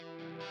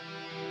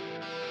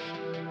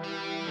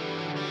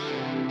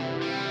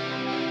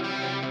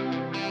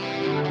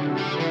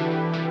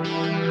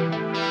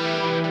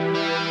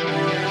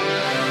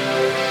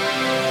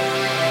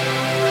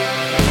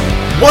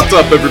What's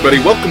up, everybody?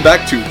 Welcome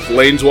back to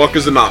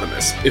Planeswalkers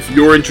Anonymous. If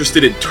you're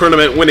interested in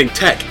tournament-winning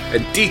tech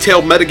and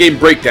detailed metagame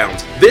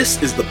breakdowns,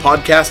 this is the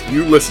podcast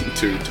you listen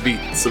to be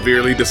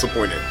severely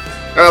disappointed.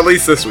 Or at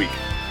least this week.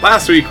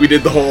 Last week we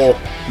did the whole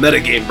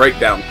metagame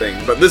breakdown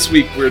thing, but this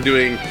week we're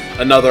doing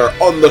another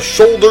On the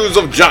Shoulders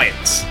of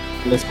Giants.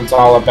 This one's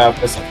all about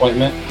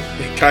disappointment.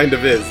 It kind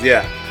of is,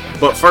 yeah.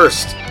 But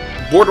first,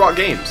 Boardwalk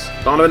Games.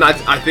 Donovan,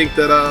 I think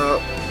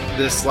that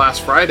this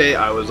last Friday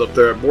I was up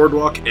there at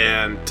Boardwalk,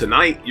 and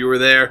tonight you were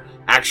there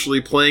actually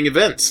playing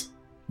events.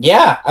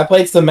 Yeah, I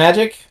played some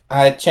Magic.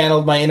 I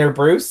channeled my inner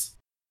Bruce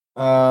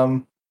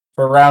for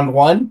round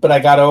one, but I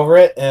got over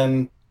it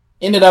and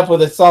ended up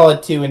with a solid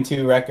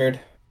 2-2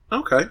 record.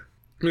 Okay,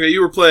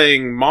 you were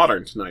playing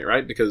Modern tonight,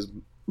 right? Because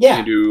yeah,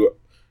 you do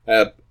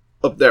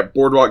up there at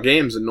Boardwalk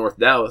Games in North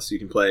Dallas. You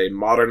can play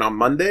Modern on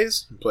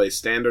Mondays, play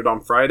Standard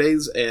on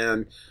Fridays,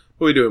 and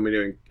what are we doing? We're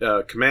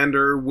doing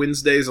Commander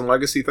Wednesdays and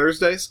Legacy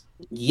Thursdays?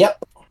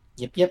 Yep.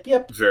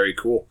 Very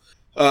cool.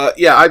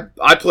 Yeah,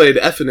 I played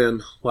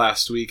F&M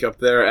last week up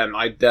there, and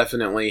I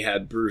definitely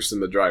had Bruce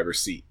in the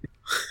driver's seat.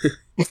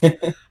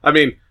 I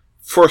mean,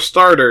 for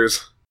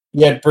starters...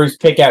 You had Bruce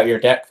pick out your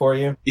deck for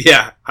you?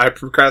 Yeah, I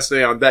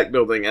procrastinated on deck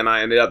building, and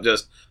I ended up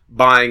just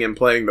buying and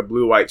playing the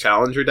Blue-White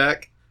Challenger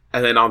deck.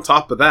 And then on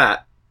top of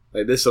that,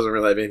 like, this doesn't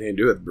really have anything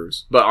to do with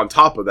Bruce, but on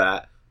top of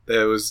that,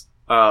 there was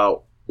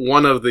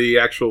one of the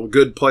actual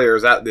good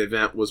players at the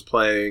event was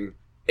playing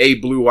a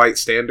Blue-White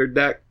Standard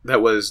deck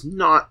that was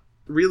not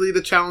really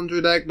the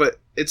Challenger deck, but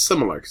it's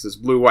similar because it's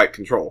Blue-White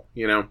control,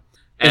 you know?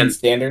 And in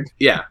Standard?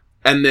 Yeah.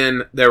 And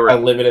then there were how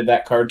limited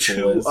that card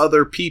two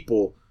other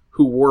people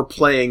who were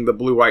playing the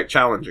Blue-White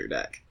Challenger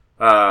deck.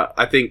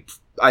 I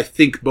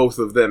think both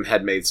of them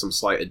had made some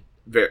slight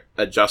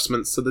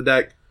adjustments to the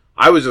deck.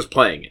 I was just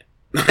playing it.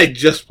 I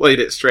just played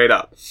it straight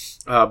up.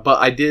 But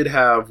I did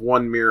have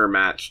one mirror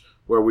match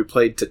where we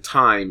played to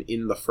time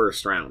in the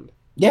first round.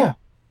 Yeah.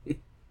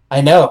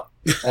 I know.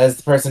 As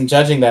the person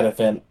judging that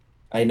event,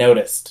 I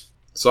noticed.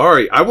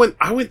 Sorry, I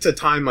went to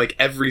time like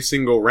every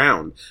single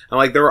round. And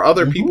like there were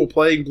other people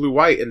playing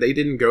Blue-White and they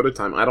didn't go to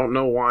time. I don't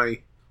know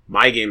why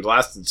my games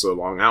lasted so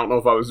long. I don't know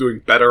if I was doing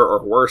better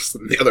or worse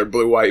than the other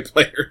Blue-White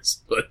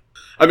players, but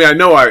I mean, I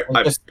know I'm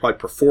probably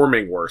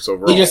performing worse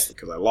overall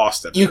because I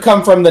lost it. You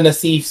come from the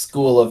Nassif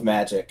school of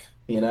Magic,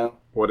 you know?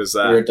 What is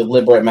that? You're a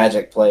deliberate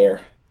Magic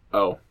player.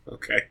 Oh,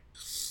 okay.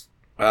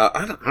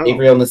 I don't know.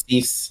 Gabriel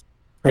Nassif's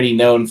pretty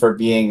known for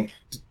being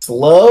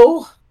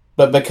slow,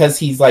 but because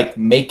he's, like,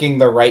 making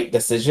the right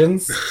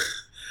decisions,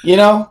 you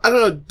know? I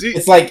don't know.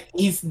 It's like,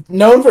 he's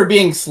known for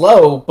being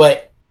slow,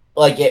 but,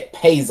 like, it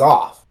pays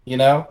off, you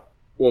know?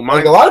 Well,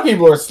 like, a lot of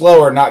people who are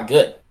slow are not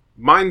good.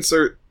 Mine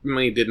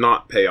certainly did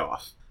not pay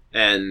off.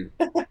 And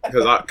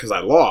because I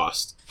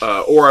lost,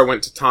 or I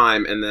went to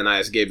time and then I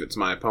just gave it to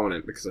my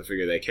opponent because I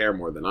figure they care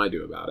more than I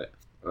do about it.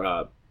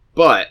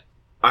 But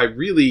I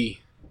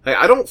really,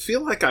 I don't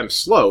feel like I'm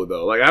slow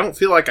though. Like I don't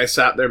feel like I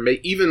sat there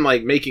even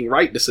like making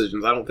right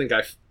decisions. I don't think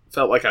I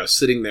felt like I was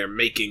sitting there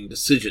making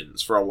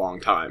decisions for a long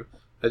time.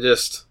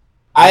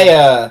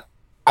 I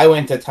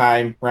went to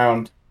time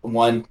round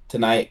one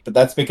tonight, but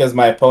that's because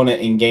my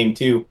opponent in game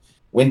two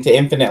went to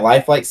infinite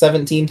life like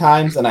 17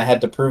 times, and I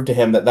had to prove to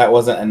him that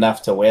wasn't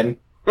enough to win.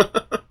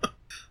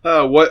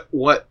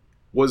 What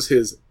was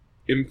his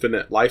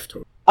infinite life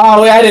total?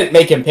 Oh, I didn't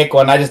make him pick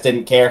one. I just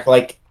didn't care.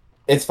 Like,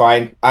 it's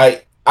fine.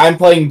 I'm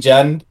playing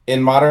Jund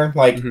in Modern.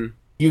 Like,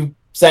 you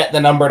set the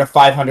number to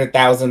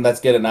 500,000,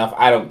 that's good enough.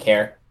 I don't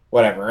care.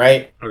 Whatever,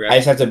 right? Okay. I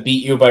just have to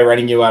beat you by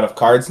running you out of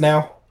cards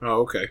now.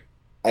 Oh, okay.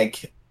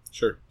 Like,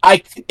 sure.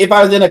 If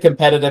I was in a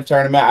competitive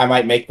tournament, I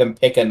might make them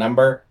pick a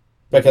number.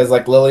 Because,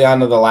 like,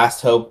 Liliana the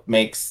Last Hope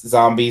makes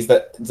zombie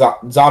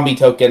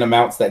token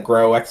amounts that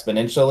grow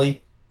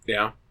exponentially.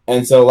 Yeah.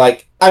 And so,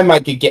 like, I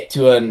might could get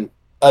to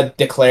a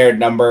declared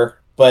number,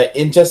 but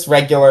in just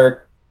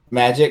regular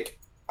Magic,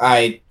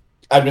 I'm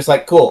just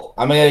like, cool,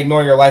 I'm going to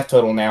ignore your life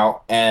total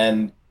now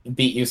and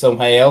beat you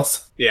somebody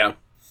else. Yeah.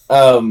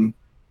 But,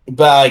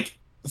 like,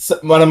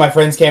 one of my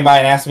friends came by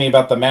and asked me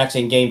about the match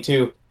in Game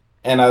 2,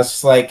 and I was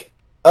just like,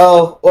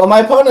 oh, well, my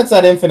opponent's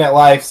at infinite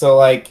life, so,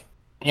 like,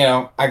 you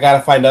know, I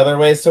gotta find other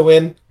ways to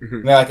win.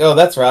 And they're like, oh,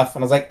 that's rough.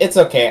 And I was like, it's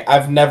okay.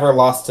 I've never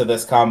lost to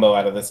this combo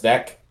out of this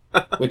deck.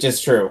 Which is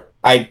true.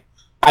 I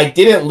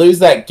didn't lose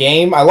that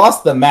game. I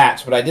lost the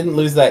match, but I didn't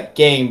lose that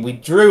game. We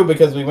drew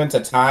because we went to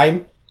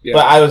time. Yeah.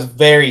 But I was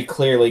very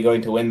clearly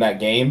going to win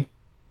that game.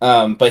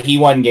 But he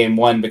won game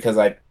one because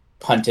I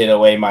punted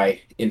away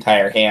my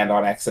entire hand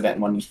on accident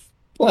in one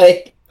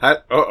play.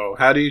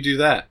 How do you do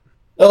that?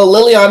 Oh,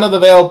 Liliana the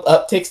Veil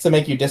upticks to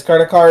make you discard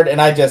a card, and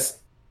I just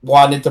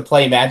wanted to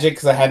play Magic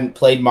because I hadn't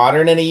played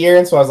Modern in a year,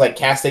 and so I was like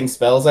casting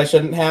spells I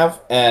shouldn't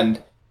have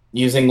and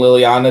using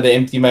Liliana to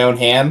empty my own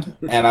hand,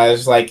 and I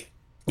was like,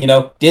 you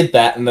know, did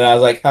that, and then I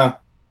was like, I'm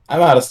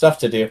out of stuff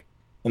to do,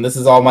 and this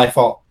is all my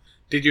fault.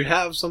 Did you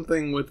have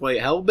something with like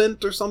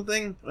Hellbent or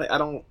something? I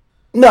don't.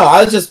 No,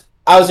 I was just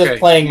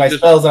playing my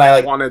spells, and I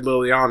wanted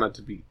Liliana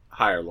to be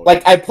higher loyalty.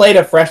 Like I played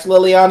a fresh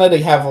Liliana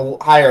to have a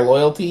higher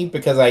loyalty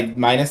because I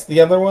minus the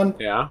other one.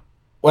 Yeah.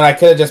 when I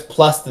could have just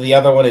plussed the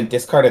other one and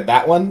discarded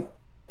that one.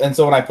 And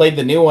so when I played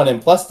the new one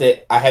and plussed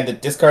it, I had to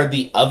discard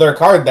the other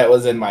card that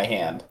was in my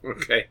hand.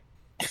 Okay.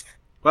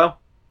 Well.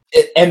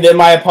 And then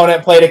my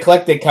opponent played a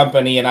Collected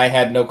Company, and I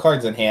had no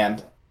cards in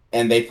hand.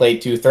 And they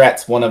played 2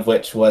 threats, one of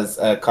which was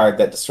a card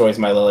that destroys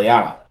my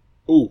Liliana.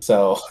 Ooh.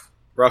 So.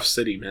 Rough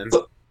city, man.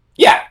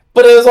 Yeah,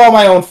 but it was all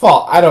my own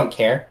fault. I don't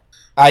care.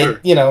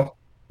 Sure.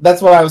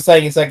 That's what I was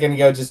saying a second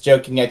ago, just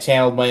joking. I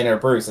channeled my inner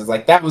Bruce. It's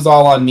like, that was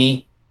all on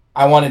me.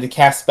 I wanted to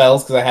cast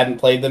spells because I hadn't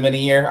played them in a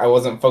year. I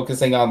wasn't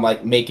focusing on,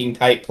 like, making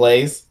tight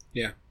plays.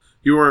 Yeah.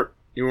 You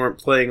weren't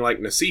playing like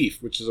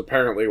Nassif, which is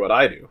apparently what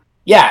I do.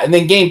 Yeah, and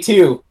then game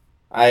 2,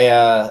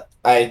 I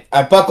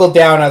buckled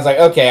down. I was like,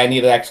 okay, I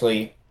need to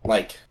actually,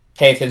 like,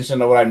 pay attention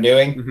to what I'm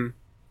doing. Mm-hmm.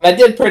 I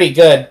did pretty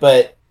good,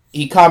 but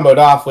he comboed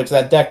off, which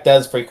that deck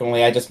does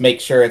frequently. I just make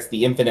sure it's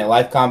the infinite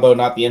life combo,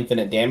 not the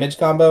infinite damage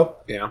combo.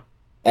 Yeah.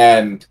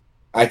 And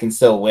I can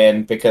still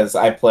win because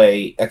I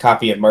play a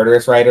copy of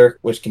Murderous Rider,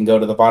 which can go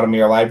to the bottom of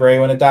your library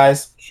when it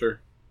dies.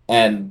 Sure.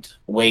 And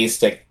ways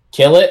to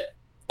kill it.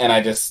 And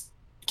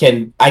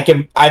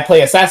I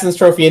play Assassin's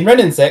Trophy in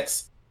Renin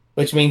 6,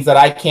 which means that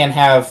I can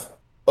have,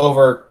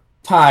 over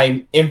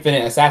time,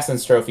 infinite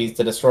Assassin's Trophies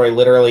to destroy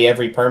literally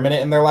every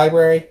permanent in their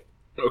library.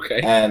 Okay.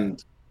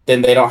 And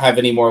then they don't have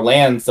any more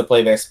lands to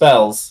play their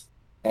spells,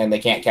 and they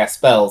can't cast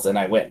spells, and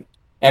I win.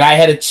 And I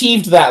had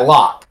achieved that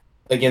lock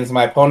against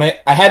my opponent.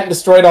 I hadn't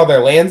destroyed all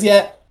their lands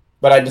yet,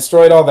 but I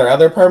destroyed all their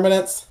other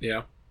permanents.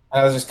 Yeah.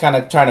 I was just kind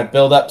of trying to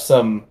build up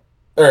some...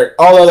 Or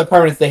all the other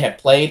permanents they had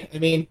played, I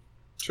mean.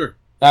 Sure.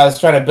 I was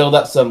trying to build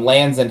up some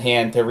lands in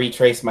hand to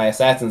retrace my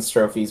Assassin's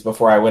Trophies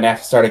before I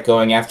started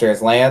going after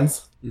his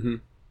lands. Mm-hmm.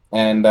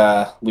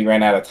 And we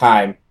ran out of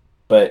time.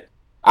 But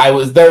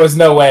there was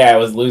no way I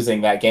was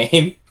losing that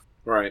game.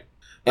 Right.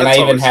 And I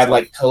even had,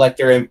 like,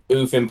 Collector and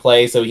Oof in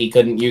play so he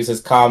couldn't use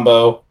his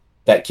combo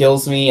that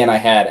kills me, and I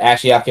had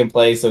Ashiok in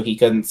play so he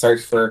couldn't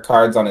search for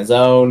cards on his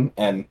own,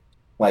 and,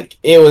 like,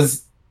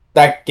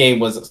 that game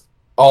was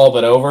all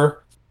but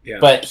over. Yeah.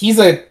 But he's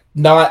a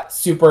not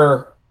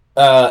super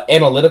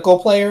analytical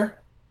player,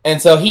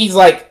 and so he's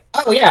like,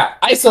 oh yeah,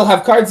 I still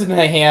have cards in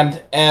my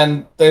hand,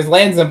 and there's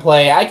lands in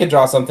play, I could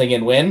draw something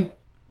and win.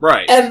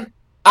 Right. And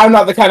I'm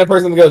not the kind of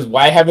person that goes,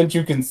 why haven't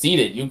you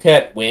conceded? You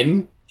can't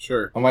win.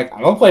 Sure. I'm like,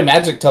 I'm gonna play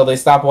Magic till they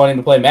stop wanting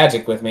to play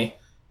Magic with me.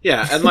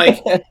 Yeah, and,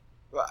 like,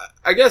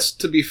 I guess,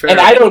 to be fair... And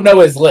I don't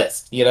know his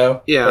list, you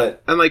know? Yeah,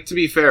 and, like, to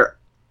be fair,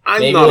 I'm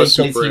maybe not a plays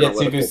super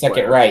analytical Higetsugu second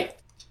player. right,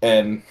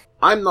 and...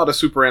 I'm not a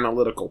super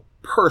analytical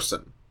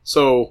person,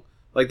 so,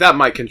 like, that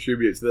might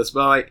contribute to this,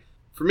 but, like,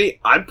 for me,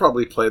 I'd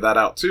probably play that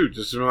out, too,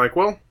 just to be like,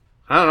 well,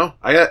 I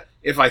don't know,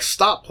 if I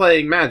stop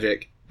playing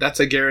Magic, that's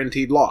a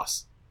guaranteed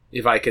loss.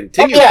 If I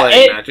continue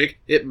playing Magic,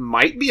 it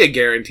might be a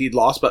guaranteed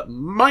loss, but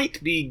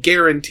might be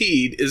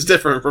guaranteed is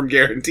different from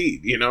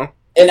guaranteed, you know?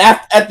 And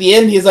at the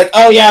end, he's like,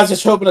 oh yeah, I was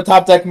just hoping to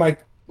top deck my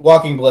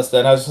Walking Ballista,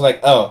 and I was just like,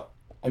 oh.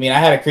 I mean, I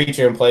had a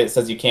creature in play that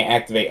says you can't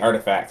activate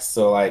artifacts,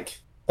 so, like,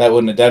 that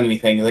wouldn't have done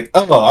anything. He's like,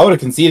 oh, I would have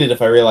conceded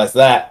if I realized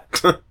that.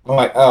 I'm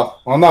like, oh,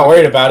 well, I'm not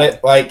worried about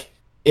it. Like,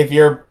 if we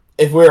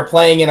were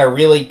playing in a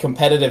really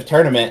competitive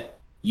tournament,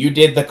 you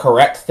did the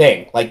correct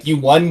thing. Like, you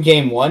won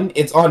game 1,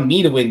 it's on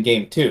me to win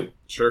game 2.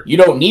 Sure. You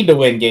don't need to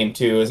win game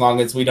 2 as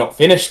long as we don't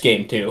finish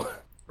game 2.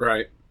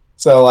 Right.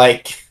 So,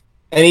 like,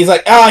 and he's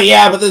like, oh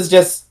yeah, but this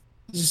is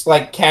just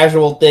like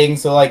casual thing.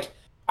 So, like,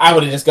 I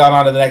would have just gone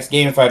on to the next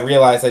game if I'd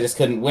realized I just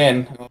couldn't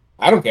win.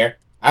 I don't care.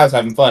 I was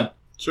having fun.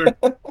 Sure.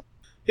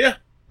 Yeah.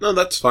 No,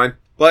 that's fine.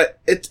 But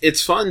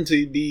it's fun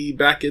to be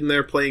back in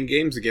there playing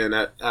games again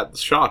at the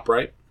shop,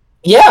 right?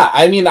 Yeah,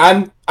 I mean,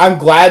 I'm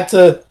glad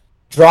to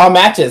draw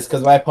matches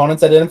because my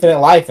opponents had infinite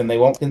life and they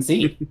won't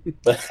concede.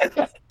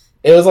 But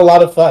it was a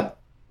lot of fun.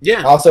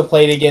 Yeah. I also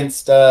played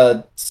against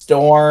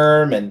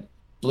Storm and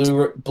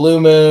Blue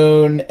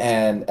Moon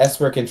and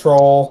Esper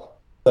Control,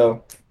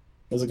 so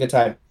it was a good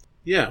time.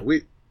 Yeah,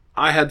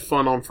 I had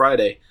fun on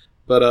Friday,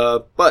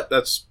 but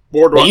that's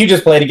Boardwalk. But you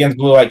just played against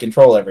Blue Eye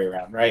Control every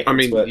round, right? I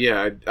mean,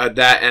 yeah,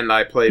 that and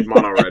I played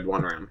Mono Red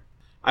one round.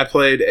 I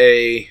played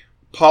a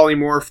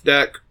polymorph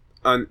deck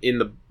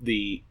in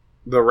the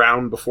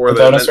round before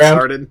the event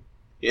started.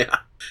 Yeah.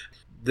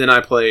 Then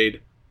I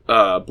played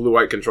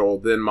Blue-White Control,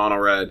 then Mono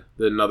Red,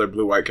 then another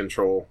Blue-White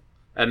Control,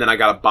 and then I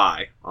got a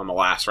bye on the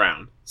last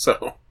round.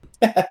 So,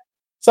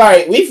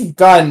 sorry, we've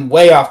gone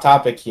way off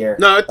topic here.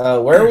 No,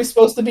 where are we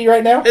supposed to be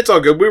right now? It's all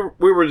good.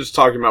 We were just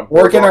talking about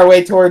working our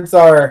way towards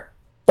our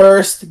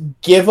first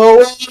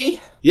giveaway.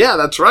 Yeah,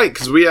 that's right.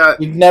 Because we've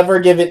never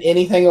given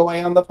anything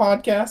away on the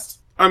podcast.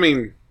 I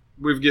mean,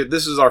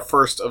 this is our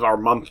first of our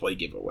monthly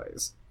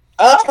giveaways.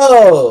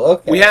 Oh,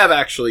 okay. We have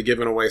actually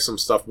given away some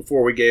stuff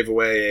before. We gave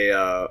away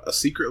a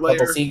secret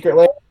layer. Secret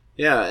layer?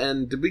 Yeah,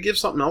 and did we give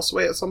something else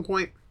away at some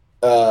point?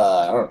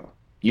 I don't know.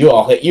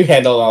 You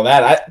handled all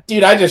that.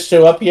 I just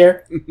show up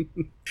here.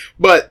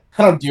 But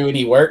I don't do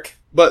any work.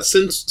 But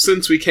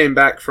since we came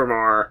back from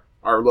our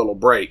little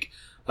break,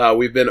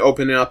 we've been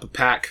opening up a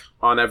pack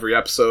on every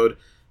episode,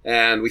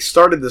 and we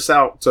started this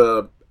out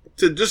to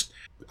just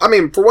I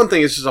mean, for one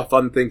thing, it's just a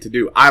fun thing to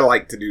do. I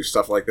like to do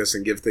stuff like this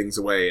and give things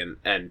away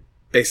and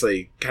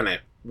basically kind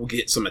of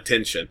get some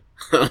attention.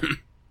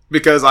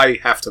 Because I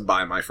have to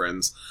buy my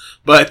friends.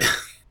 But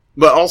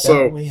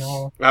also,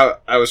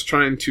 I was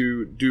trying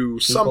to do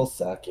People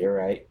suck, you're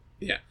right.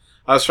 Yeah.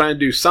 I was trying to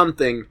do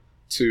something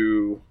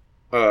to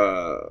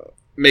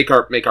make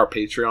our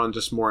Patreon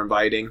just more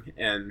inviting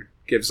and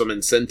give some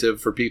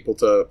incentive for people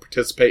to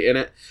participate in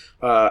it.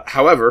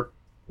 However,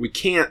 we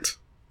can't,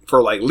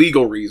 for like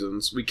legal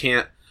reasons, we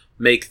can't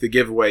make the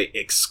giveaway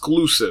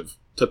exclusive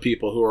to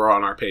people who are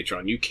on our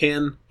Patreon. You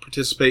can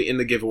participate in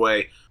the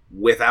giveaway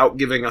without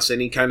giving us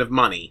any kind of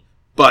money,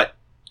 but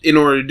in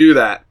order to do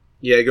that,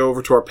 you go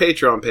over to our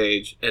Patreon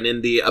page, and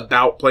in the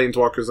About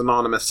Planeswalkers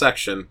Anonymous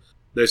section,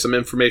 there's some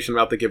information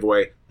about the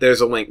giveaway. There's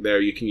a link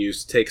there you can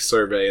use to take a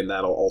survey, and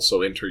that'll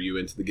also enter you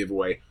into the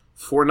giveaway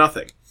for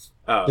nothing.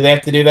 Do they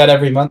have to do that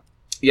every month?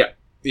 Yeah,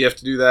 you have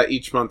to do that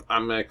each month.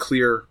 I'm going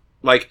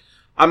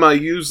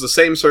to use the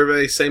same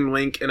survey, same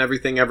link, and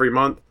everything every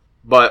month,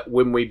 but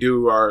when we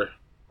do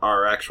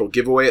our actual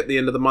giveaway at the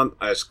end of the month,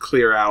 I just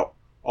clear out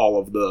all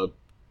of the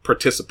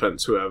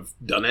participants who have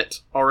done it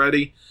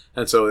already,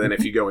 and so then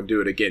if you go and do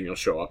it again, you'll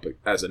show up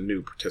as a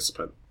new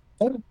participant.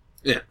 Okay.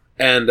 Yeah,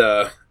 and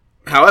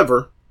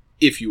however,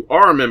 if you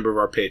are a member of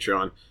our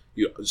Patreon,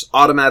 you just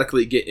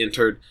automatically get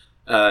entered,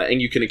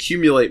 and you can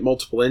accumulate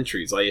multiple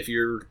entries. Like if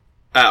you're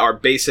at our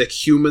basic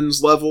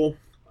humans level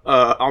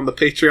on the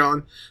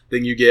Patreon,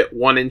 then you get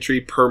 1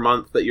 entry per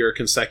month that you're a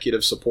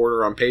consecutive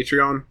supporter on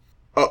Patreon,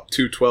 up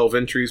to 12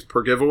 entries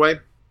per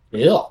giveaway.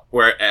 Yeah.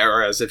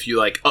 Whereas if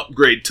you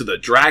upgrade to the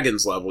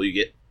Dragons level, you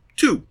get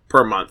 2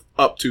 per month,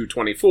 up to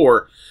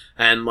 24.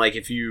 And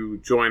if you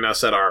join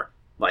us at our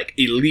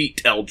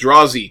Elite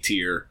Eldrazi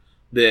tier,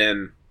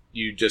 then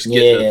you just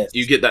get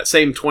you get that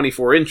same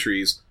 24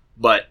 entries,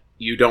 but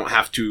you don't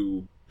have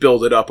to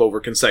build it up over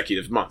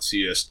consecutive months.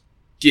 You just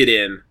get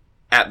in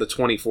at the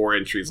 24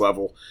 entries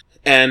level.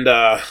 And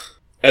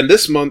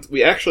this month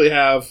we actually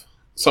have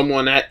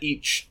someone at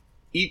each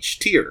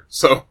tier.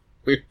 So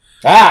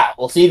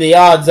we'll see the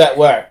odds at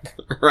work.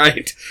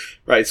 Right.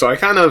 So I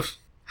kind of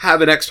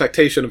have an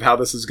expectation of how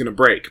this is going to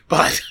break,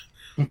 but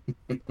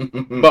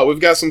we've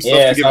got some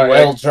stuff to give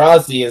away.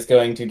 Eldrazi is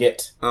going to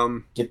get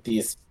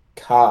these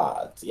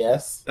cards.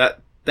 Yes,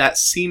 that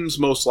seems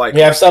most likely.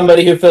 We have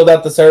somebody who filled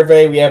out the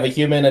survey. We have a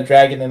human, a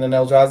dragon, and an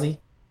Eldrazi.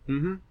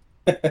 Mm-hmm.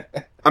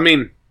 I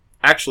mean,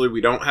 actually,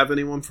 we don't have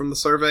anyone from the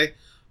survey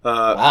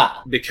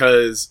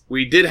because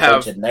we did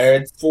have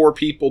 4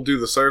 people do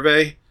the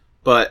survey,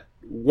 but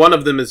one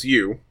of them is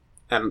you,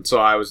 and so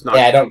I was not...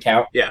 Yeah, I don't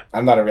count. Yeah.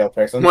 I'm not a real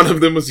person. One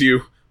of them was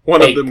you,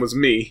 one of them was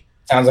me.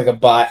 Sounds like a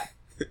bot.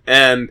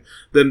 And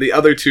then the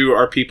other 2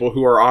 are people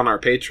who are on our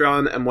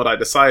Patreon, and what I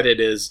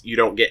decided is you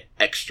don't get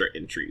extra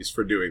entries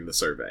for doing the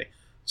survey.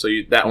 So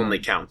that only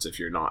counts if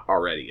you're not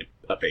already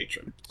a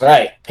patron.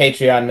 Right.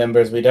 Patreon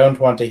members, we don't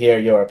want to hear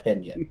your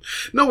opinion.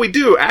 No, we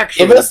do,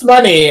 actually. Give us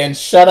money and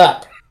shut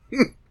up.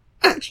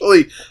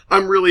 Actually,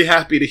 I'm really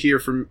happy to hear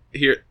from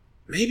here.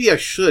 Maybe I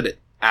should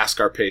ask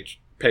our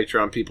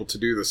Patreon people to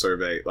do the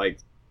survey. I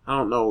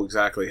don't know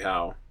exactly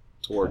how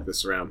to work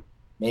this around.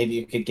 Maybe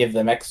you could give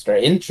them extra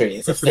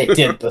entries if they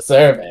did the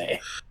survey.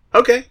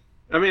 Okay.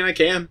 I mean, I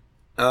can.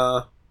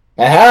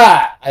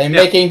 Aha! I'm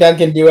making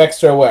Duncan do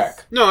extra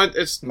work. No,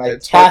 it's My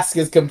task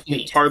is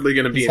complete. It's hardly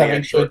going to be He's any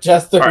having extra. to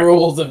adjust the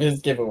rules of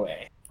his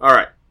giveaway. All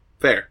right.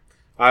 Fair.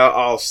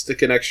 I'll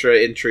stick an extra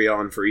entry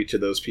on for each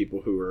of those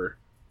people who are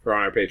on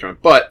our Patreon.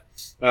 But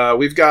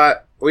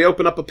we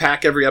open up a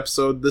pack every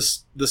episode.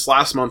 This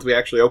last month we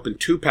actually opened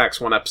 2 packs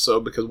one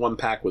episode because 1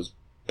 pack was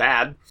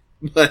bad.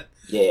 But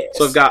yes.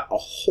 So I've got a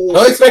whole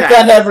Don't expect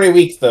that every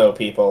week though,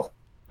 people.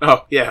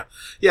 Oh, yeah.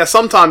 Yeah,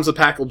 sometimes the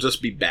pack will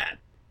just be bad.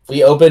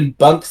 We opened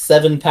bunk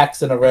 7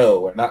 packs in a row.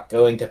 We're not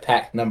going to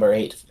pack number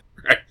 8.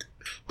 Right.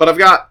 But I've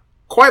got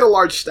quite a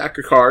large stack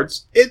of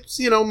cards. It's,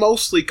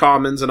 mostly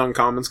commons and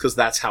uncommons because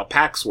that's how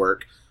packs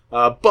work.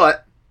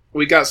 But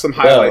we got some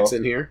highlights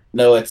in here.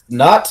 No, it's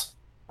not.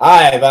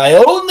 I buy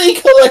only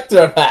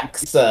collector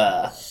packs.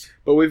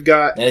 But we've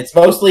got... And it's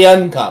mostly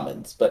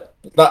uncommons, but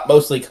it's not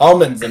mostly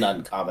commons and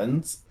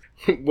uncommons.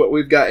 But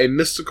we've got a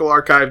Mystical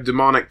Archive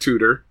Demonic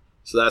Tutor,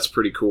 so that's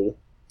pretty cool.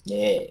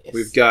 Yes.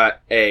 We've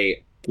got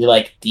a... You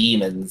like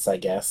demons, I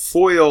guess.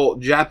 Foil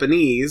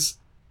Japanese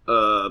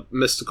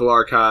Mystical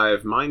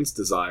Archive Mind's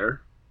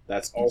Desire.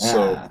 That's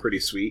also pretty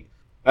sweet.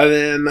 And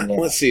then,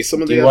 let's see,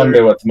 some of the other... I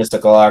wonder what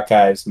Mystical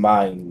Archive's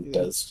Mind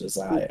does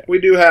desire. We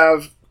do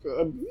have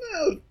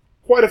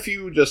quite a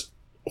few just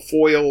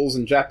foils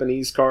and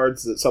Japanese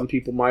cards that some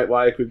people might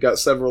like. We've got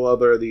several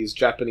other of these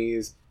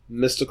Japanese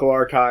Mystical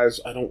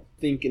Archives. I don't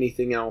think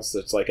anything else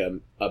that's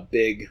a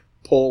big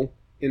pull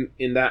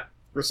in that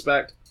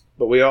respect.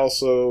 But we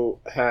also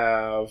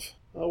have...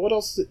 what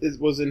else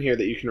was in here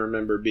that you can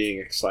remember being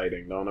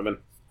exciting, Donovan?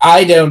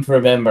 I don't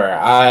remember.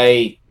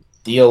 I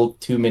deal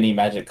too many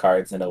Magic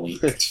cards in a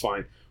week. It's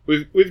fine.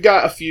 We've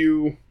got a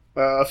few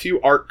A few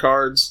art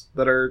cards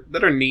that are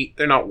neat.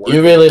 They're not worth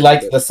You really it,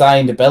 liked but- the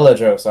signed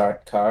Bellatrix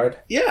art card.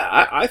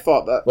 Yeah, I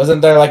thought that.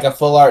 Wasn't there like a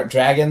full art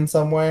dragon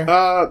somewhere?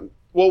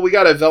 Well, we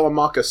got a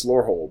Velomachus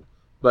Lorehold,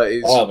 but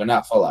he's But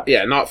not full art.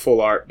 yeah, not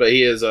full art, but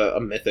he is a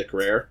mythic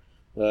rare.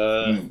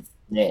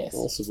 Yes.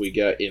 What else have we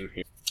got in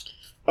here?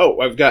 Oh,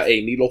 I've got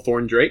a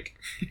Needlethorn Drake.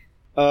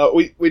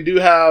 We do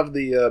have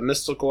the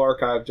Mystical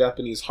Archive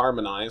Japanese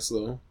Harmonize,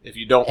 though.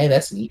 Hey,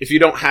 that's neat. If you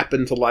don't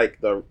happen to like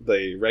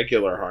the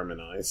regular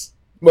Harmonize,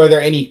 Were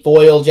there any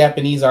foil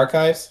Japanese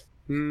archives?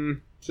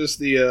 just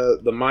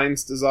the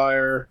Mind's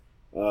Desire.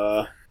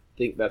 I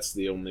think that's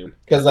the only one.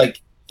 Because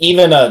like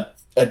even a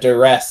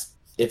duress,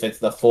 if it's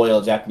the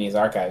foil Japanese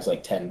archives,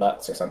 like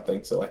 $10 or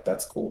something. So like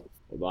that's cool.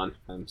 Hold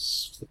on,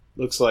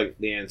 looks like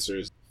the answer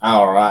is.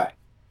 All right.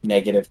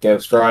 Negative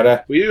Ghost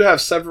Rider. We do have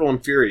several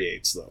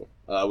Infuriates, though.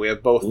 We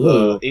have both Ooh.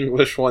 the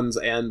English ones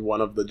and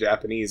one of the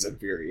Japanese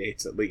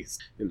Infuriates, at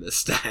least, in this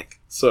stack.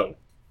 So,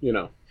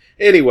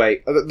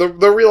 Anyway,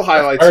 the real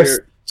highlights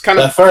here... It's kind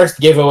The of first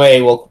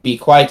giveaway will be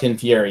quite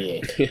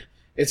infuriating.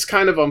 it's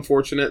kind of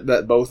unfortunate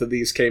that both of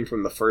these came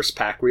from the first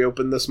pack we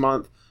opened this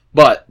month,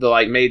 but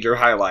the major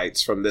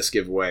highlights from this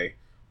giveaway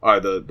are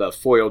the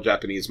foil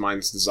Japanese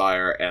Mind's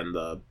Desire and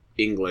the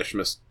English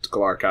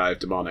Mystical Archive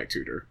Demonic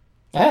Tutor.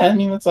 I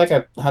mean, it's like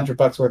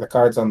 $100 worth of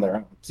cards on their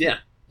own. Yeah.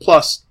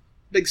 Plus,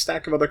 big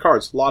stack of other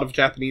cards. A lot of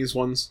Japanese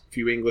ones, a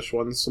few English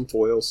ones, some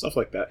foils, stuff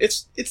like that.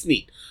 It's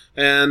neat.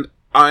 And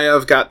I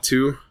have got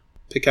to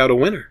pick out a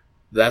winner.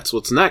 That's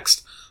what's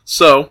next.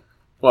 So,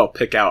 well,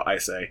 pick out, I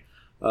say.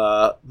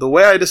 The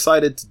way I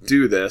decided to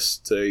do this,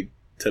 to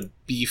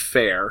be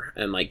fair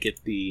and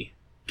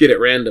get it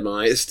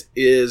randomized,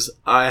 is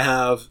I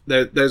have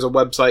there's a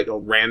website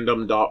called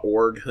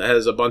random.org that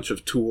has a bunch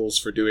of tools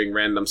for doing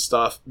random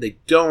stuff. They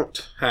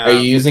don't have. Are you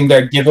using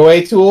their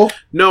giveaway tool?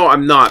 No,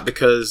 I'm not,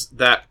 because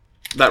that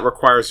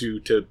requires you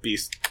to be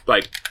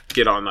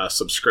get on a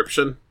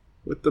subscription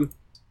with them.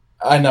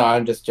 I know,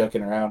 I'm just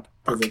joking around.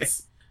 'Cause Okay.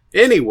 it's,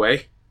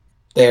 Anyway,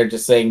 they're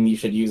just saying you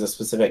should use a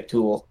specific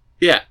tool.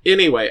 yeah.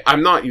 Anyway,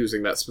 I'm not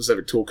using that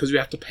specific tool because you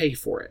have to pay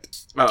for it.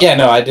 Yeah,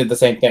 no, I did the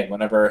same thing.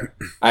 Whenever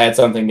I had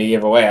something to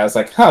give away, I was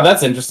like, "Huh,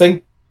 that's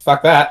interesting.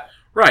 Fuck that."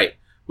 Right.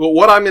 Well,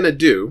 what I'm going to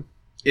do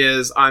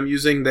is I'm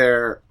using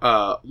their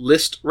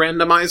list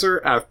randomizer.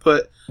 I've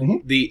put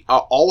Mhm.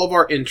 all of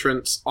our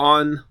entrants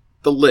on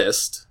the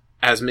list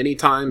as many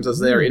times as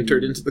they are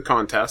entered into the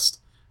contest,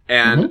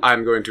 and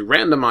I'm going to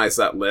randomize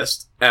that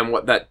list. And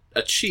what that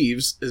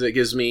achieves is it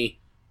gives me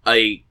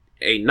a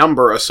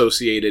number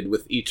associated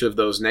with each of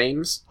those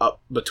names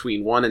up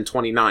between 1 and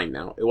 29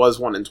 now. It was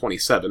 1 and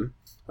 27,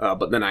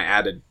 but then I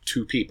added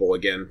 2 people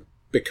again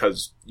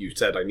because you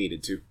said I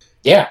needed to.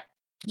 Yeah,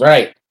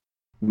 right.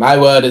 My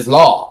word is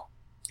law.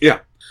 Yeah.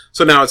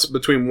 So now it's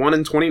between 1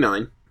 and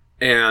 29,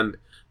 and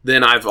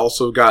then I've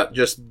also got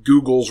just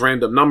Google's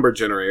random number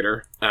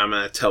generator, and I'm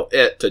going to tell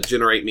it to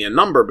generate me a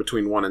number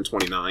between 1 and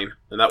 29,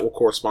 and that will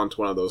correspond to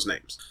one of those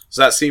names. Does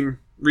that seem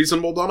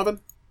reasonable, Donovan?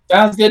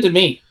 Sounds good to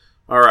me.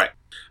 All right.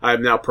 I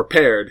am now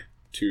prepared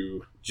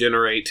to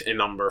generate a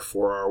number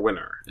for our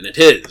winner, and it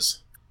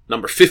is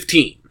number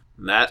 15.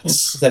 And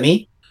Is that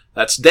me?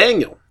 that's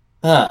Daniel.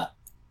 Huh.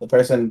 The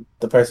person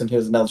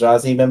who's an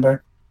Eldrazi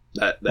member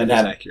That And is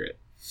had- accurate.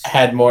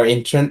 had more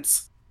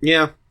entrants.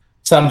 Yeah.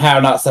 Somehow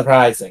not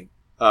surprising.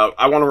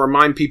 I want to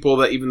remind people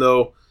that even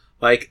though,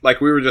 like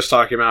we were just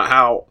talking about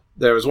how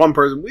there was one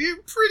person we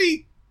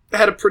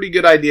had a pretty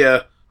good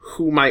idea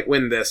who might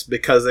win this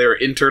because they were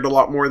entered a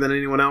lot more than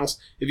anyone else.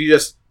 If you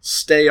just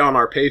stay on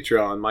our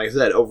Patreon, like I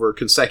said, over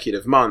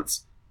consecutive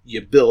months, you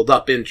build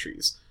up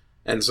entries.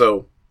 And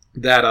so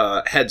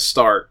that head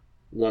start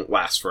won't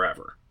last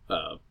forever.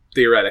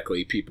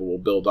 Theoretically, people will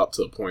build up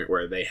to the point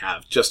where they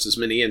have just as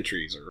many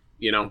entries, or,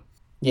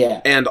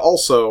 Yeah. And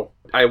also,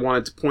 I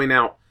wanted to point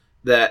out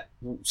that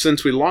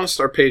since we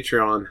launched our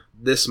Patreon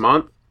this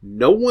month,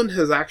 no one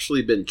has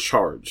actually been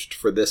charged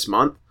for this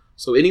month.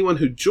 So anyone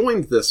who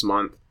joined this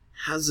month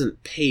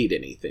hasn't paid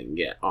anything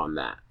yet on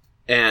that.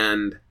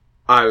 And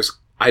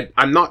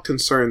I'm not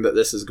concerned that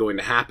this is going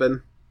to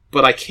happen,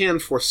 but I can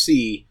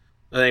foresee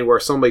a thing where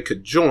somebody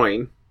could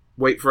join,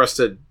 wait for us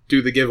to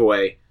do the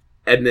giveaway,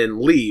 and then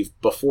leave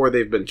before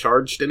they've been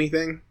charged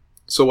anything.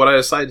 So what I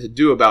decided to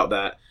do about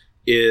that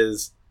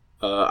is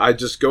I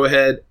just go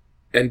ahead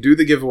and do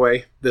the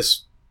giveaway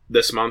this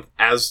month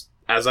as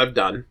I've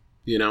done,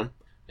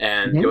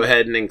 and go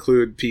ahead and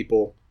include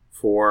people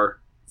for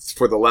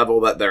the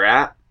level that they're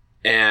at,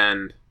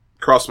 and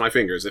cross my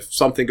fingers. If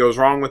something goes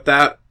wrong with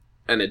that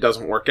and it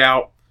doesn't work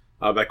out,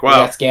 I'll be like, We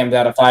wow. got scammed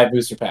out of 5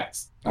 booster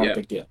packs. Not Yeah. a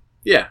big deal.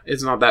 Yeah,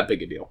 it's not that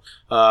big a deal.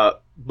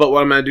 But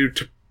what I'm going to do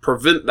to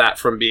prevent that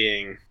from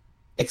being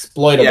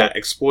Exploitable.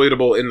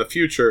 exploitable in the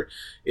future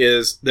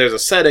is there's a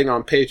setting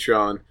on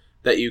Patreon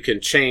that you can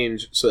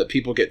change so that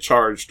people get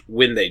charged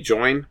when they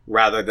join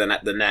rather than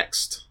at the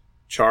next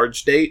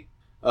charge date.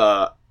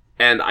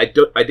 And I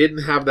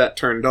didn't have that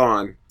turned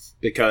on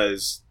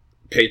because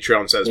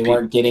Patreon says They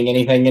weren't getting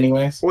anything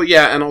anyways. well,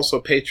 yeah, and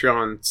also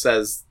Patreon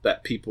says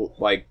that people,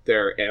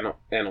 their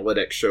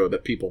analytics show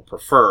that people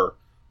prefer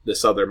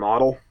this other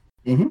model.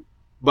 Mm-hmm.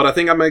 But I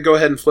think I'm going to go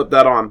ahead and flip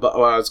that on. But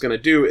what I was going to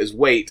do is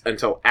wait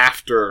until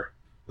after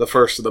the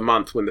first of the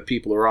month when the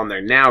people who are on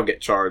there now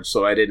get charged,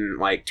 so I didn't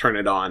like turn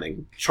it on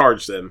and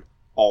charge them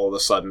all of a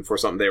sudden for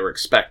something they were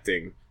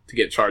expecting to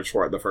get charged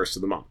for at the first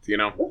of the month, you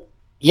know?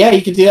 Yeah,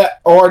 you could do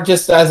that. Or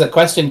just as a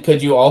question,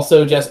 could you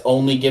also just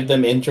only give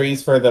them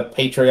entries for the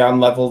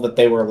Patreon level that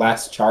they were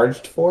last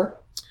charged for?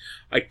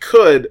 I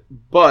could,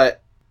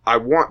 but I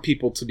want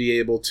people to be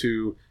able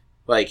to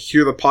like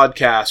hear the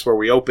podcast where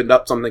we opened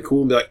up something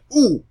cool and be like,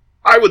 ooh,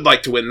 I would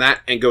like to win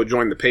that, and go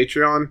join the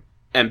Patreon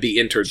and be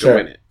entered to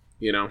win it,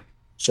 you know?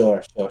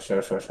 Sure.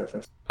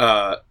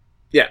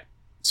 Yeah.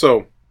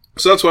 So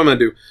that's what I'm going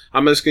to do.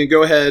 I'm just going to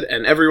go ahead,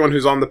 and everyone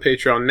who's on the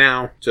Patreon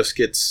now just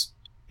gets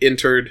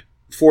entered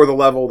for the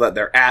level that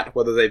they're at,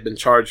 whether they've been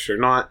charged or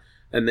not.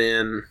 And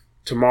then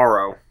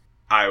tomorrow,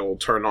 I will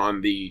turn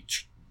on the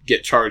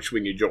get charged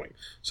when you join.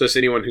 So it's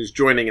anyone who's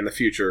joining in the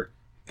future,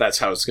 that's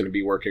how it's going to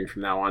be working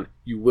from now on.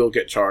 You will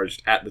get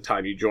charged at the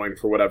time you join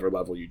for whatever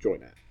level you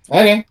join at.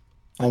 Okay.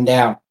 I'm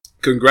down.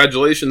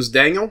 Congratulations,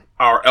 Daniel.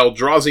 Our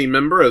Eldrazi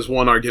member has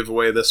won our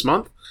giveaway this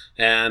month,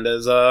 and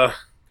is a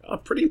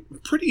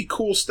pretty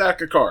cool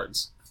stack of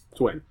cards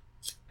to win.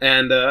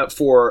 And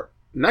for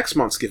next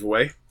month's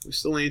giveaway, we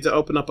still need to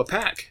open up a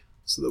pack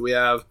so that we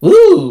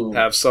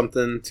have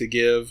something to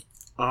give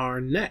our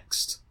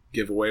next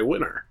giveaway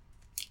winner.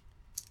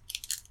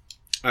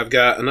 I've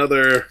got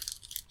another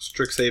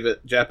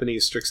Strixhaven,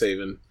 Japanese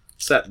Strixhaven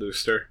set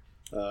booster.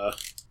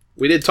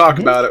 We did talk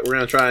about it. We're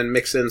going to try and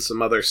mix in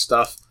some other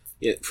stuff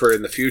for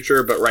in the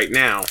future, but right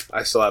now,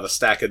 I still have a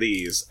stack of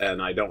these,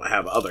 and I don't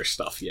have other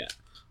stuff yet.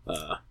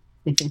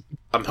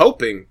 I'm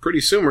hoping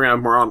pretty soon we're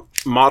going to have more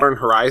Modern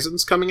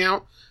Horizons coming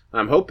out.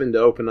 I'm hoping to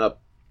open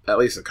up at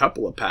least a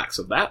couple of packs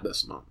of that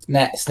this month.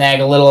 Snag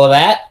a little of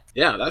that.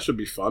 Yeah, that should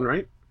be fun,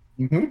 right?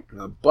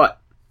 Mm-hmm.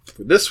 But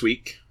for this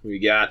week, we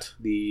got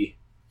the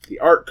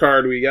art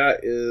card we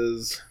got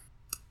is...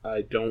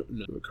 I don't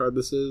know what card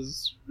this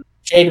is.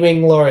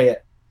 Shadewing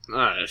Laureate.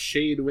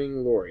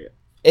 Shadewing Laureate.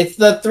 It's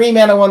the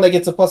 3-mana one that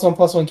gets a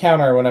 +1/+1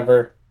 counter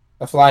whenever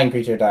a flying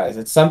creature dies.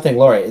 It's something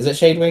Laureate. Is it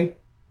Shadewing?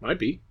 Might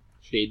be.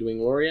 Shadewing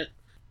Laureate.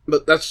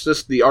 But that's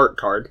just the art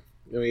card.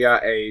 And we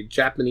got a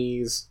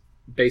Japanese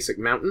basic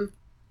mountain.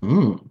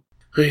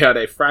 We got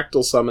a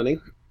Fractal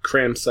Summoning,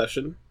 Cram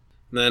Session.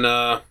 And then,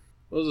 what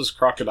was this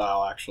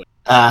crocodile, actually?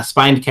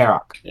 Spined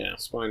Karok. Yeah,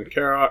 Spined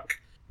Karok.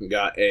 We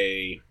got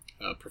a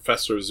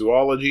Professor of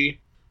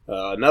Zoology.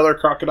 Another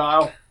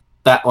crocodile.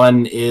 That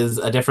one is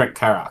a different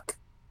Karok.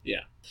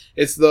 Yeah.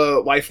 It's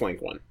the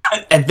lifelink one.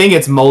 I think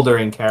it's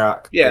Moldering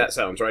Karok. Yeah, that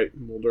sounds right.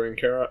 Moldering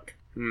Karok.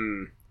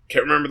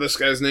 Can't remember this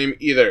guy's name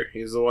either.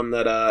 He's the one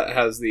that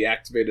has the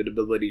activated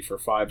ability for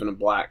 5 and a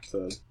black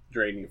to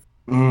drain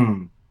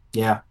you.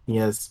 Yeah, he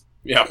is.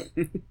 Yeah.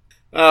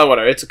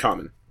 Whatever. It's a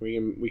common.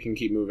 We can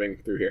keep moving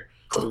through here.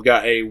 So we've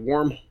got a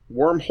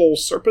Wormhole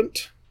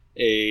Serpent.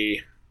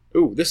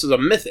 Ooh, this is a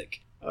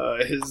mythic.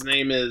 His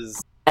name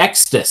is...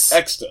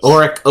 Extus.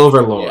 Auric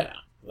Overlord. Yeah,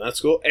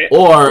 that's cool.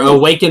 Or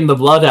Awaken the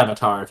Blood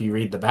Avatar, if you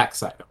read the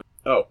backside of it.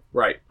 Oh,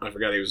 right. I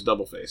forgot he was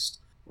double-faced.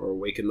 Or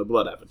Awaken the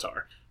Blood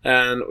Avatar.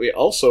 And we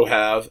also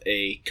have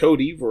a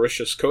Cody,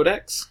 Voricious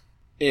Codex.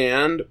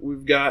 And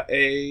we've got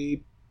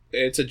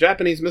it's a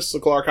Japanese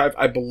mystical archive.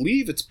 I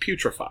believe it's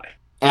Putrefy.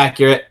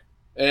 Accurate.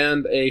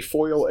 And a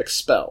foil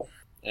Expel.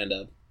 And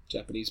a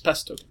Japanese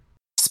pest token.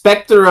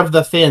 Spectre of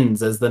the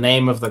Fins is the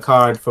name of the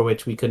card for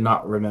which we could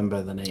not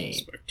remember the name.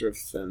 Spectre of the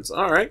Fins.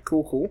 Alright,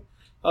 cool.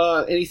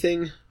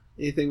 Anything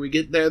we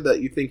get there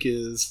that you think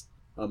is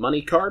a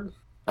money card?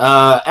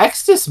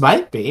 Extus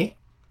might be.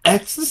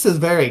 Extus is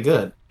very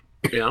good.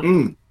 Yeah.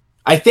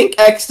 I think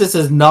Extus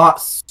is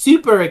not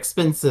super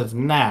expensive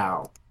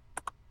now,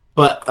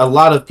 but a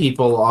lot of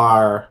people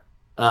are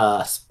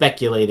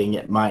speculating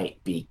it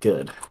might be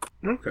good.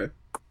 Okay.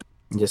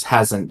 It just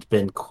hasn't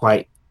been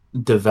quite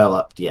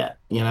developed yet,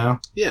 you know?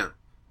 Yeah.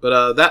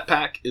 But that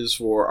pack is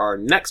for our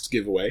next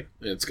giveaway,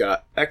 and it's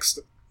got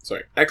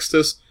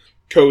Extus,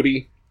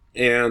 Cody,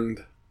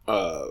 and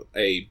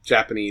a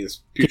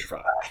Japanese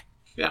Putrefy.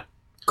 Yeah.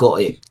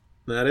 Cool.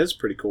 That is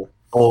pretty cool.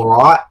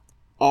 Alright.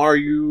 Are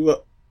you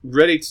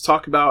ready to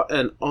talk about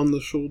an On the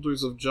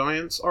Shoulders of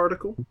Giants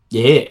article?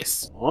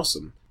 Yes.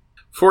 Awesome.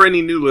 For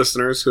any new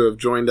listeners who have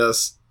joined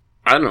us,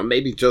 I don't know,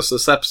 maybe just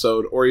this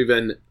episode, or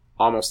even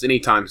almost any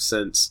time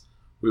since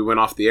we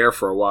went off the air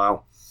for a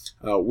while,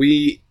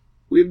 we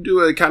do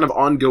a kind of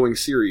ongoing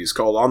series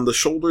called On the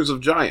Shoulders of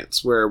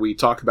Giants, where we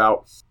talk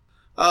about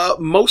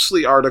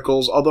mostly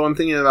articles, although I'm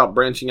thinking about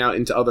branching out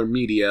into other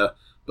media,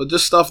 but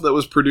just stuff that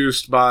was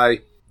produced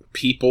by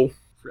people.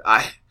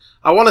 I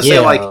want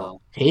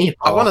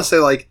to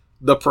say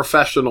the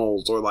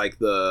professionals, or like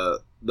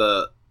the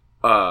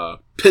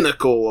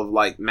pinnacle of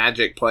like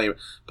Magic playing.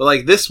 But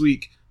like this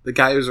week, the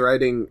guy who's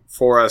writing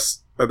for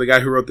us, or the guy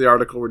who wrote the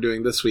article we're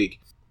doing this week,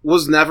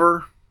 was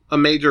never a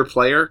major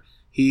player.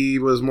 He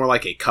was more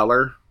like a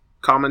color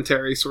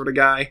commentary sort of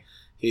guy.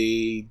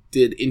 He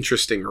did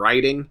interesting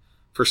writing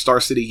for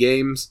Star City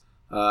Games,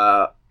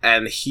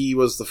 and he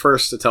was the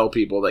first to tell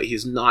people that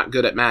he's not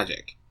good at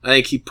Magic. I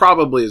think he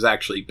probably is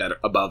actually better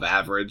above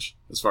average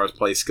as far as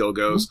play skill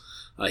goes.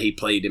 He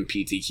played in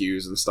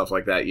PTQs and stuff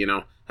like that,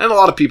 and a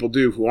lot of people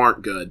do who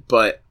aren't good,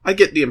 but I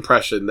get the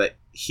impression that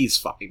he's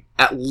fine,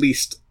 at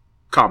least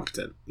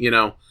competent,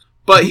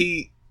 But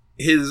he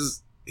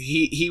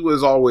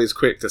was always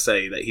quick to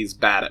say that he's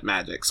bad at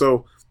Magic.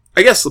 So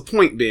I guess the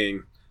point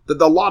being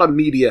that a lot of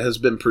media has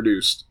been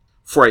produced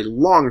for a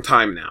long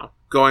time now,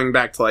 going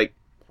back to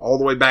all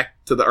the way back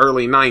to the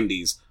early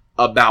 90s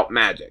about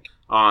Magic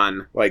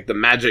on the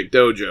Magic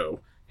Dojo,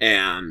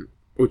 and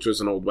which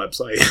was an old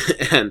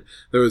website, and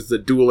there was the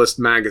Duelist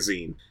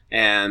magazine,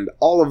 and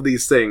all of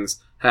these things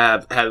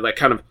have had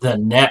kind of the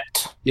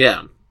net.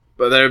 Yeah,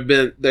 but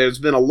there's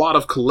been a lot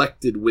of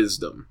collected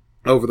wisdom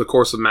over the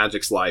course of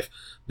Magic's life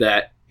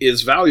that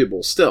is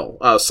valuable still.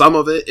 Some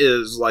of it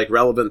is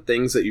relevant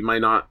things that you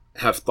might not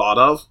have thought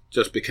of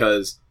just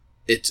because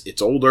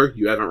it's older.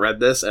 You haven't read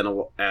this, and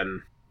I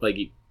don't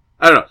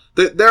know.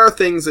 There are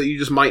things that you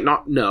just might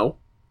not know,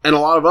 and a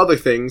lot of other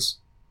things.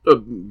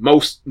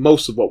 Most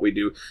of what we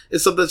do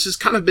is stuff that's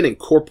just kind of been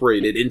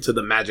incorporated into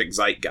the Magic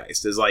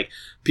zeitgeist. Is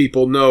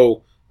people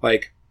know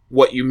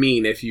what you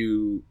mean if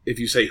you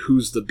say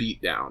who's the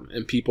beatdown,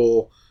 and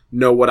people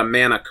know what a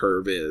mana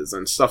curve is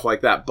and stuff like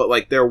that.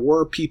 But there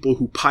were people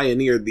who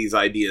pioneered these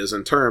ideas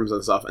and terms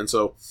and stuff, and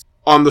so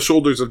On the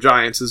Shoulders of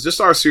Giants is just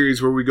our series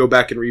where we go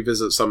back and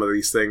revisit some of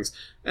these things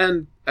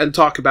and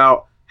talk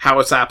about how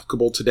it's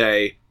applicable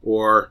today,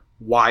 or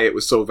why it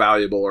was so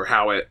valuable, or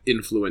how it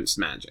influenced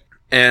Magic.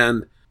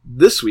 And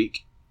this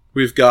week,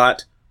 we've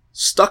got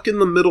Stuck in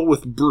the Middle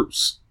with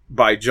Bruce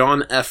by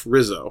John F.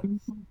 Rizzo.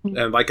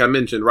 And like I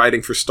mentioned,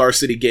 writing for Star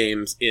City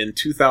Games in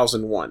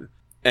 2001.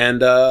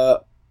 And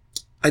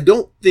I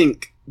don't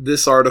think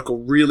this article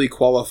really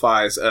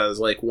qualifies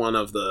as one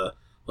of the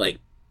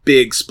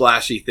big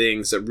splashy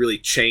things that really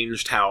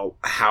changed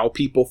how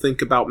people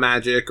think about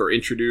Magic, or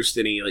introduced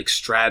any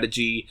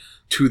strategy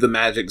to the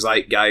Magic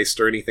zeitgeist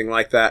or anything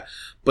like that.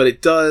 But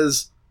it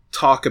does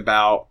talk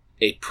about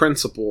a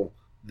principle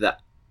that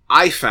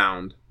I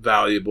found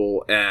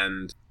valuable,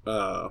 and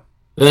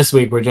this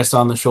week we're just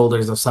on the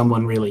shoulders of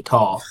someone really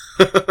tall.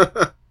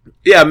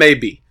 Yeah,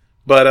 maybe.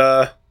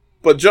 But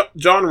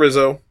John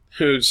Rizzo,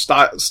 who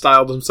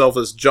styled himself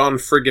as John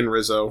Friggin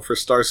Rizzo for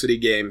Star City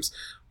Games,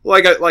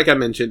 like I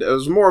mentioned, it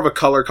was more of a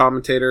color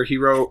commentator. He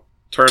wrote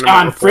tournament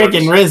John reports.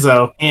 Friggin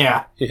Rizzo,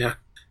 yeah.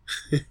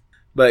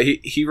 But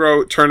he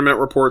wrote tournament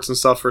reports and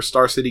stuff for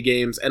Star City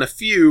Games, and a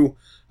few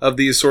of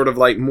these sort of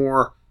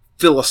more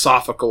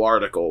philosophical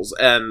articles,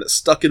 and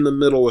Stuck in the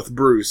Middle with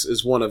Bruce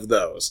is one of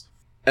those.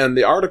 And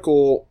the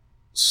article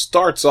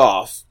starts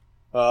off,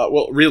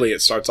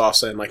 it starts off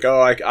saying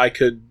I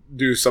could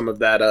do some of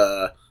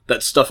that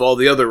stuff all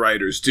the other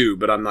writers do,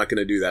 but I'm not going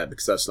to do that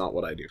because that's not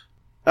what I do.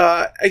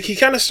 He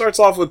kind of starts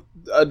off with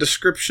a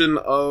description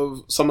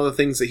of some of the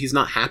things that he's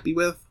not happy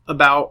with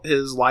about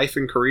his life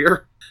and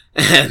career,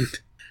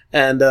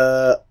 and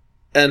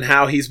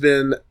how he's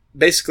been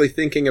basically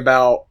thinking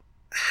about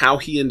how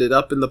he ended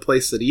up in the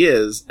place that he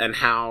is, and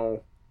how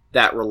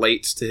that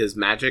relates to his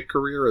Magic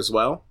career as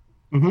well.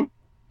 Mm-hmm.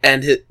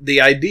 And the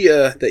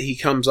idea that he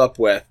comes up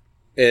with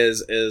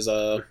is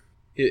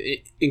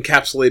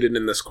encapsulated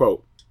in this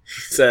quote.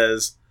 He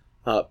says,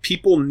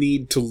 people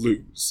need to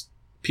lose.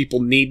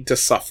 People need to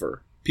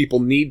suffer. People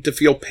need to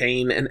feel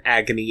pain and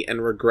agony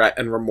and regret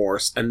and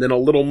remorse, and then a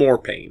little more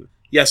pain.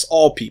 Yes,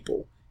 all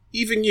people.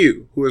 Even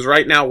you, who is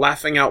right now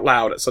laughing out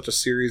loud at such a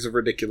series of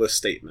ridiculous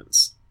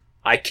statements.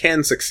 I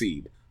can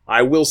succeed.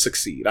 I will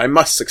succeed. I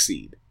must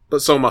succeed.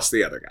 But so must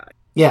the other guy.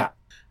 Yeah.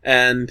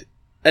 And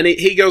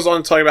he goes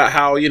on to talk about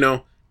how,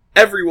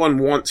 everyone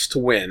wants to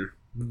win,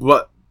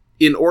 but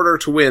in order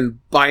to win,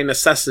 by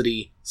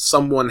necessity,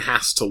 someone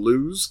has to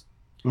lose.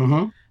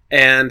 Mm-hmm.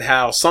 And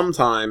how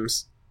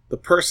sometimes the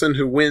person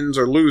who wins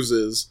or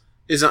loses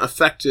isn't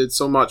affected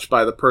so much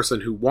by the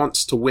person who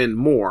wants to win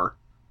more,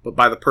 but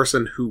by the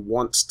person who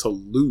wants to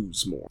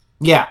lose more.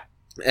 Yeah.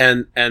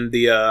 And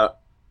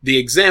the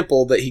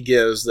example that he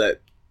gives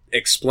that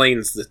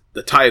explains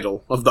the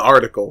title of the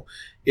article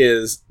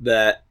is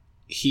that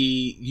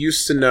he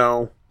used to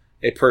know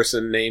a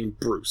person named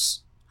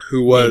Bruce,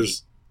 who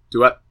was... Do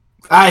what?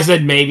 I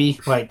said maybe,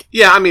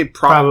 Yeah, I mean,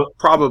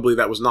 probably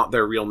that was not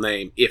their real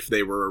name if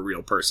they were a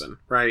real person,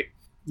 right?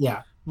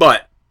 Yeah.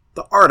 But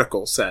the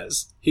article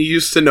says he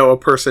used to know a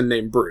person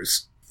named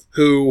Bruce,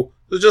 who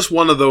was just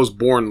one of those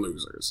born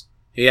losers.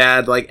 He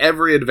had,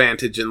 every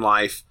advantage in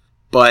life,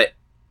 but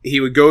he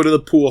would go to the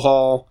pool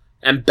hall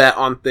and bet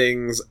on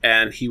things,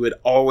 and he would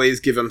always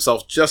give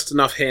himself just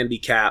enough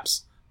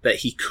handicaps that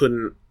he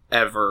couldn't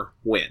ever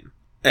win.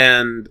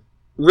 And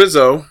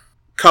Rizzo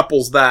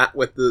couples that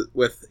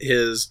with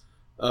his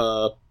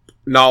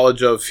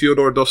knowledge of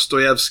Fyodor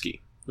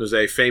Dostoevsky, who's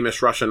a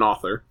famous Russian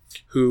author,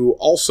 who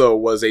also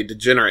was a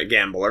degenerate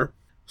gambler.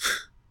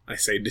 I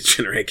say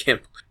degenerate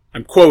gambler.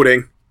 I'm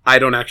quoting. I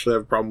don't actually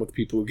have a problem with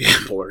people who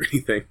gamble or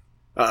anything.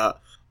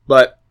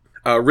 But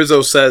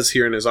Rizzo says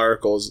here in his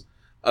articles,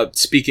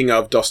 speaking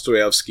of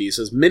Dostoevsky, he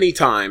says, many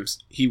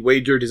times he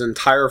wagered his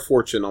entire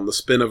fortune on the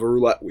spin of a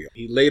roulette wheel.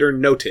 He later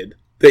noted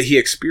that he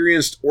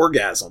experienced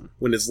orgasm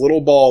when his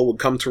little ball would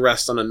come to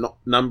rest on a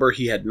number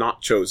he had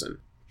not chosen.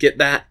 Get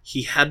that?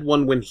 He had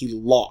one when he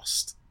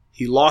lost.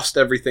 He lost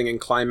everything and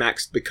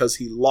climaxed because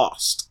he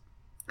lost.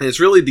 And it's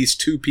really these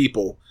two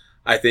people,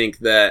 I think,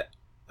 that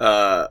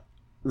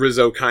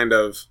Rizzo kind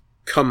of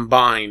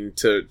combined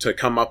to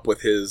come up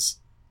with his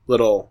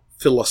little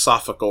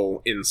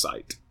philosophical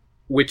insight,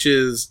 which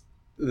is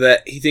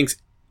that he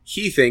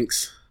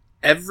thinks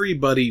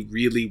everybody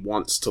really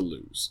wants to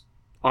lose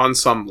on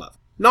some level.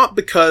 Not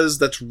because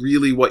that's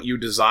really what you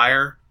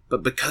desire,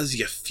 but because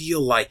you feel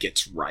like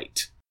it's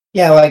right.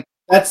 Yeah, like,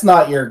 that's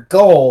not your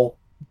goal,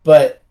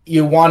 but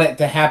you want it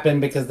to happen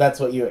because that's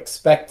what you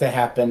expect to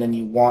happen, and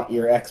you want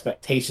your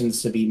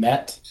expectations to be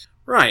met.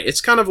 Right.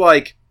 It's kind of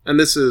like, and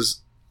this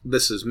is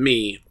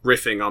me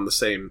riffing on the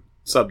same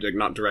subject,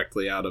 not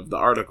directly out of the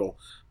article,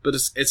 but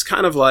it's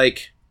kind of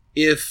like,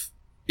 if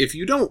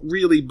you don't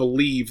really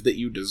believe that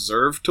you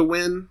deserve to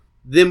win,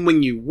 then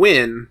when you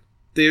win,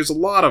 there's a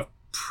lot of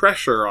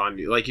pressure on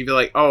you. Like, you'd be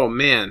like, oh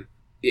man,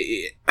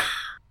 I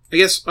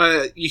guess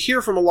you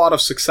hear from a lot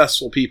of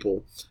successful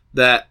people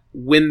that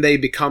when they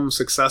become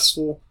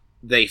successful,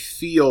 they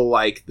feel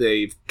like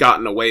they've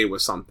gotten away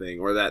with something,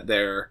 or that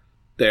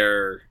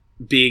they're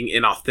being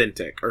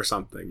inauthentic or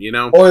something, you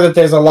know? Or that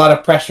there's a lot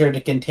of pressure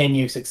to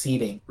continue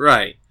succeeding.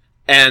 Right.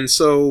 And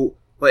so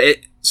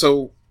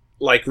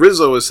like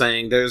Rizzo was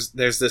saying, there's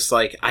this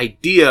like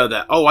idea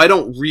that, oh, I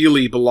don't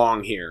really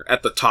belong here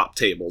at the top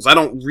tables. I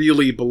don't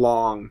really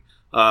belong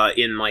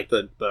in like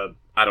the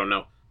I don't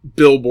know,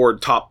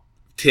 Billboard top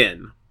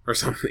 10 or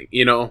something,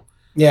 you know?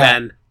 Yeah.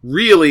 And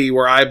really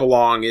where I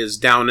belong is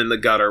down in the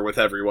gutter with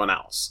everyone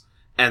else.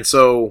 And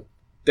so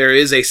there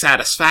is a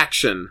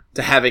satisfaction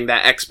to having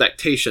that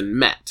expectation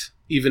met,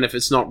 even if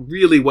it's not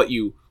really what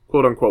you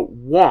quote unquote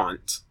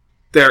want.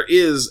 There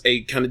is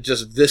a kind of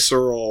just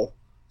visceral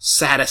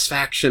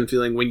satisfaction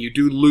feeling when you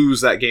do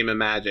lose that game of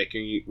Magic,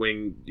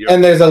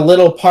 and there's a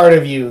little part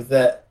of you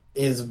that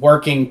is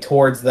working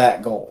towards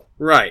that goal.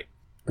 Right.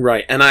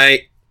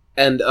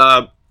 And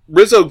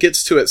Rizzo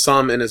gets to it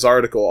some in his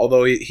article,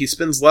 although he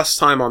spends less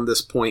time on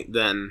this point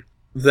than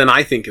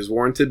I think is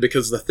warranted,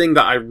 because the thing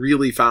that I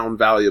really found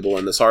valuable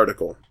in this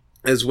article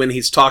is when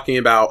he's talking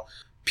about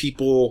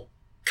people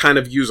kind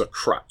of use a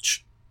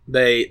crutch.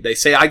 They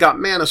say, I got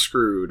mana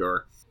screwed,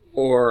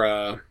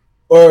 or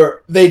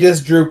they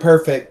just drew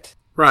perfect.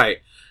 Right.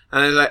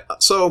 And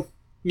so,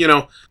 you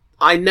know,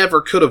 I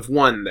never could have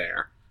won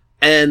there.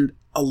 And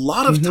a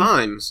lot of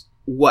times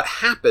what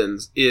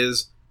happens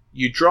is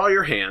you draw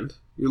your hand,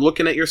 you're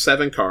looking at your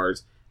 7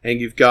 cards,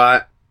 and you've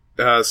got,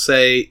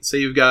 say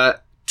you've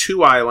got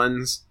 2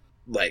 islands,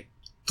 like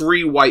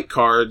 3 white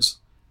cards,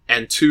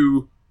 and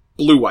 2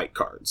 blue-white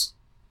cards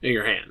in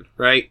your hand,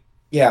 right?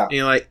 Yeah. And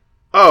you're like,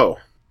 oh,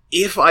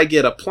 if I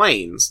get a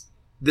plains,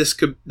 this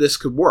could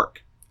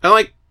work. And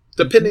like,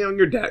 depending on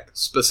your deck,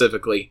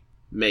 specifically,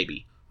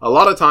 maybe. A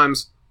lot of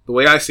times, the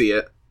way I see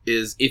it,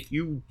 is if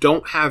you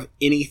don't have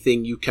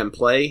anything you can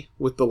play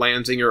with the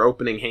lands in your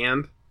opening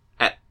hand,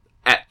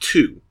 at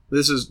 2,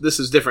 this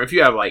is different. If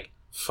you have like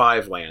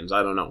 5 lands,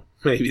 I don't know,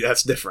 maybe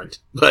that's different.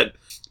 But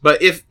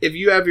if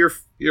you have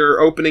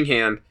your opening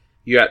hand,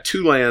 you got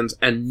 2 lands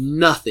and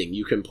nothing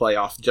you can play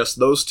off just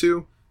those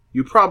 2,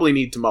 you probably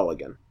need to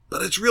mulligan.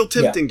 But it's real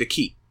tempting to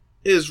keep.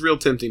 It is real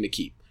tempting to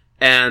keep.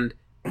 And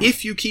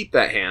if you keep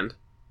that hand,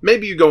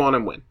 maybe you go on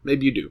and win.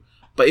 Maybe you do.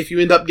 But if you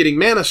end up getting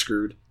mana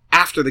screwed,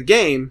 after the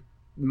game,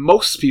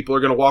 most people are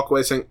going to walk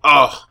away saying,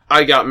 oh,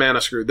 I got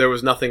mana screwed. There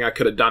was nothing I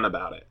could have done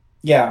about it.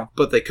 Yeah.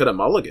 But they could have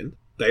mulliganed.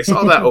 They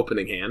saw that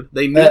opening hand.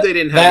 They knew they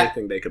didn't have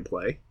anything they could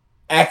play.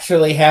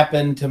 Actually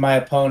happened to my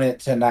opponent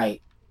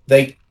tonight.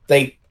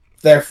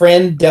 Their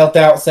friend dealt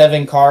out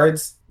 7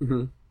 cards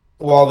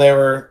while they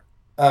were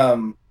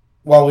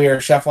while we were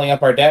shuffling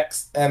up our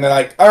decks, and they're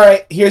like, all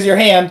right, here's your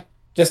hand,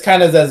 just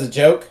kind of as a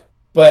joke.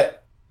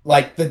 But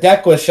like, the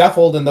deck was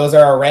shuffled and those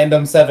are a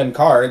random 7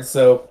 cards,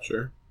 so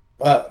sure.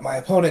 My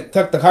opponent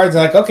took the cards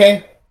and like,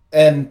 okay,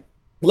 and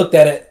looked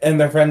at it,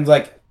 and their friend's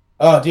like,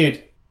 oh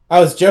dude, I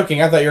was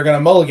joking, I thought you were gonna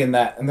mulligan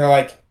that. And they're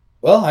like,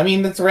 well, I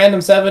mean, it's a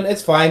random 7,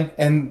 it's fine.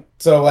 And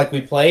so like,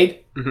 we played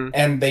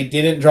and they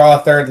didn't draw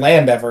a 3rd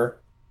land ever.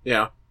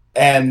 Yeah.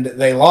 And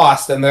they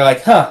lost, and they're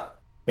like, huh,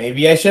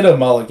 maybe I should have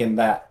mulliganed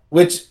that.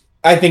 Which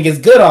I think is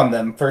good on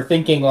them for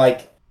thinking,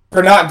 like,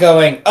 for not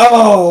going,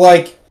 oh,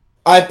 like,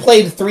 I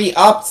played 3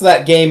 opts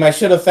that game, I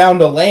should have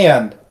found a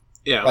land.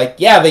 Yeah. Like,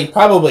 yeah, they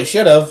probably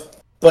should have,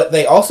 but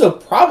they also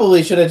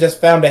probably should have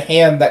just found a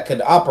hand that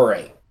could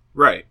operate.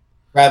 Right.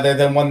 Rather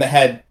than one that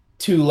had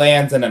 2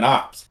 lands and an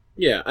opt.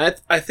 Yeah,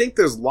 I think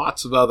there's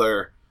lots of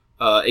other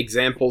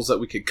examples that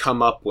we could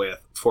come up with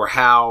for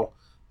how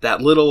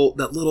that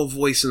little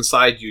voice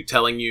inside you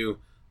telling you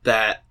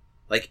that,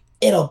 like,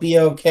 it'll be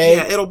okay.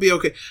 Yeah, it'll be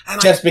okay.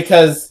 And just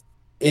because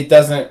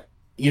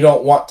you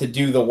don't want to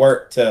do the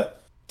work to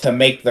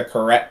make the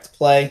correct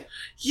play.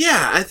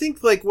 Yeah, I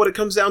think like what it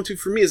comes down to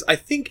for me is I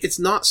think it's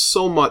not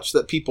so much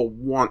that people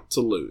want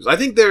to lose. I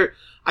think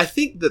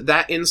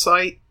that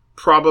insight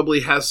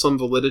probably has some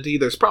validity.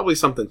 There's probably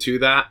something to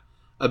that.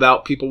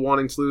 about people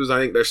wanting to lose. I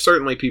think there's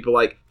certainly people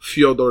like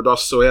Fyodor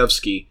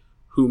Dostoevsky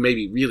who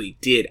maybe really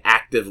did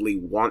actively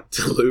want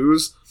to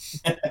lose.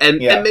 And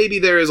maybe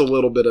there is a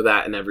little bit of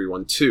that in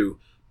everyone too.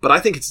 But I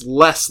think it's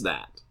less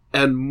that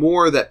and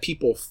more that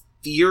people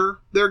fear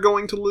they're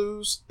going to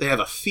lose. They have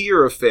a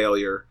fear of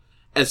failure.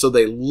 And so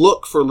they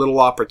look for little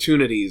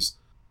opportunities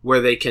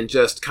where they can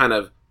just kind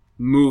of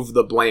move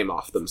the blame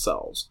off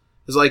themselves.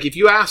 It's like if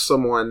you ask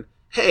someone,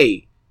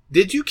 hey,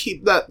 did you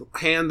keep that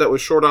hand that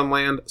was short on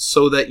land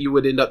so that you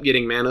would end up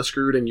getting mana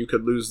screwed and you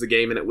could lose the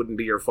game and it wouldn't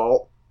be your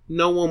fault?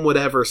 No one would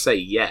ever say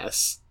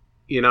yes,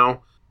 you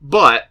know?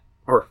 But,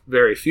 or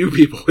very few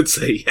people would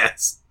say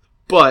yes.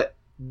 But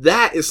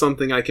that is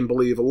something I can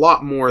believe a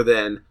lot more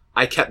than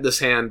I kept this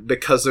hand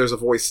because there's a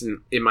voice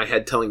in my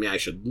head telling me I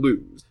should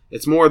lose.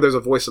 It's more there's a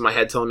voice in my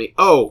head telling me,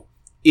 oh,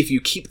 if you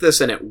keep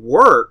this and it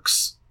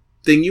works,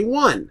 then you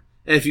won.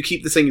 And if you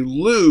keep this and you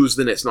lose,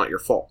 then it's not your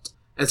fault.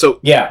 And so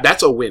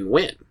that's a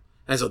win-win.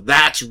 And so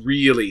that's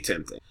really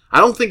tempting. I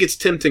don't think it's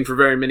tempting for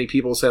very many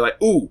people to say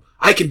like, ooh,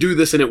 I can do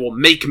this and it will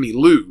make me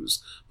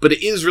lose. But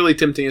it is really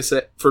tempting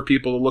for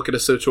people to look at a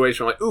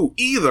situation like, ooh,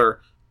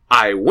 either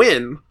I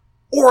win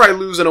or I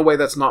lose in a way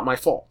that's not my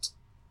fault.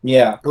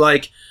 Yeah.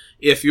 Like,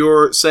 if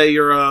you're, say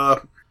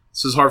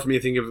this is hard for me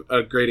to think of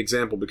a great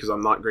example because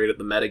I'm not great at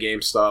the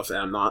metagame stuff and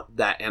I'm not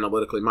that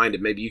analytically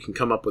minded. Maybe you can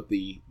come up with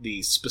the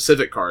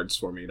specific cards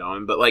for me,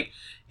 Don. But like,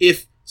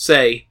 if,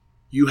 say,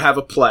 you have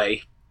a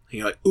play and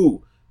you're like,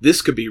 ooh,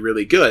 this could be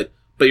really good,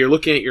 but you're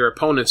looking at your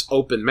opponent's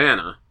open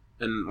mana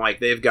and like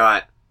they've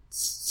got,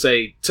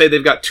 say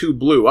they've got 2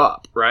 blue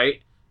up,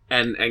 right?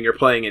 And you're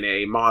playing in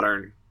a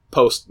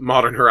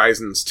post-Modern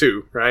Horizons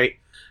 2, right?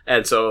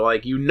 And so,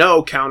 like,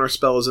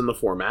 Counterspell is in the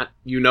format.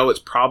 It's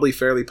probably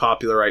fairly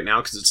popular right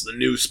now because it's the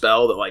new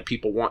spell that, like,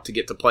 people want to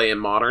get to play in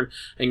Modern.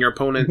 And your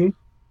opponent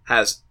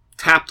has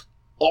tapped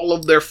all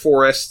of their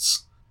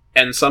forests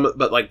and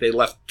but, like, they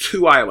left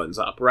 2 islands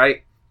up,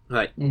 right?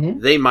 Like,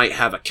 they might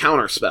have a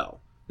Counterspell.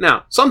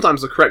 Now,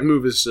 sometimes the correct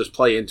move is to just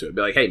play into it.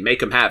 Be like, hey, make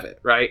them have it,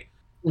 right?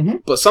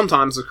 But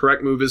sometimes the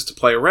correct move is to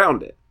play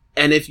around it.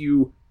 And if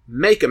you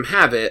make them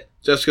have it,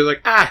 just because,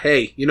 like,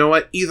 hey, you know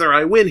what? Either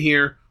I win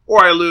here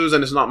or I lose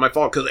and it's not my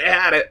fault because they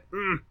had it.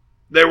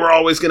 They were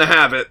always going to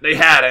have it. They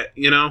had it,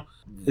 you know?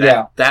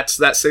 That's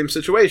that same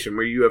situation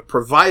where you have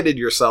provided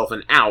yourself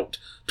an out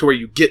to where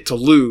you get to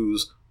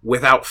lose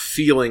without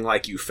feeling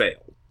like you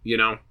failed, you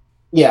know?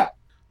 Yeah.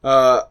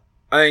 I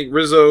think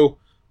Rizzo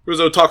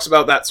talks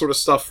about that sort of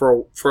stuff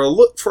for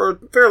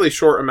a fairly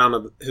short amount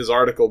of his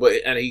article,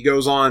 and he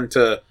goes on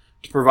to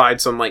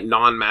provide some like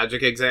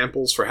non-magic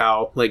examples for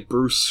how like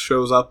Bruce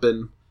shows up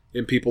in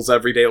people's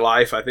everyday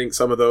life. I think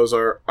some of those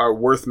are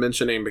worth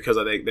mentioning because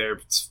I think they're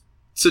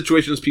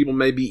situations people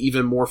may be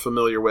even more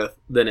familiar with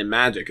than in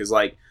Magic. Is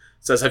like, it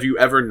says, have you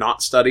ever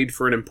not studied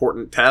for an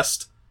important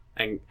test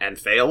and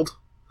failed?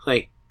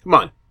 Like, come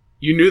on.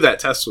 You knew that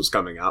test was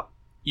coming up.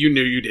 You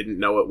knew you didn't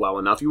know it well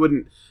enough. You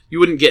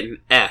wouldn't get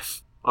an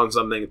F on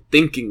something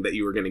thinking that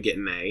you were going to get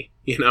an A,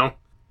 you know?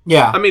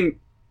 Yeah. I mean,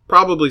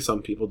 probably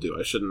some people do.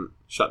 I shouldn't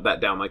shut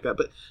that down like that.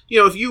 But,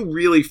 if you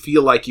really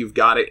feel like you've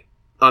got it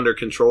under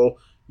control,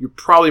 you're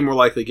probably more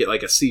likely to get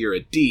like a C or a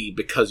D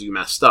because you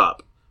messed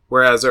up.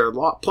 Whereas there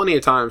are plenty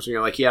of times when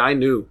you're like, yeah, I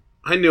knew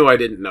I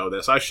didn't know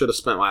this. I should have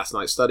spent last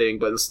night studying,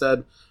 but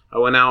instead I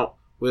went out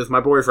with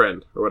my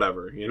boyfriend or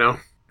whatever, you know?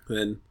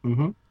 And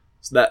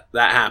so that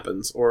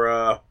happens.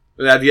 Or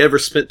have you ever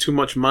spent too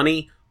much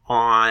money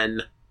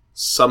on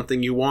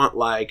something you want,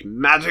 like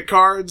Magic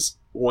cards,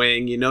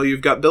 when you know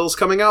you've got bills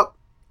coming up?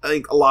 I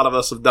think a lot of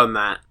us have done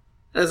that.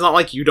 And it's not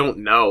like you don't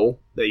know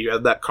that you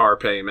have that car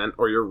payment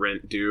or your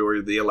rent due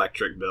or the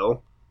electric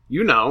bill.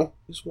 You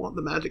just want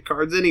the Magic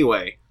cards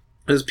anyway.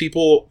 Because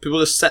people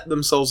just set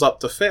themselves up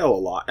to fail a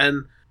lot.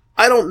 And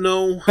I don't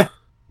know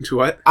to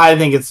what. I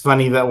think it's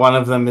funny that one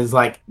of them is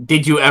like,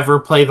 did you ever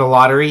play the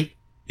lottery?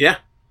 Yeah.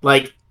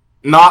 Like,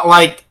 not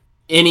like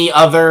any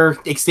other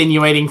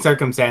extenuating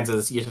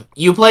circumstances.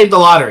 You played the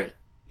lottery.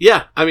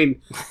 Yeah, I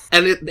mean,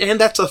 and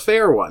that's a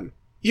fair one.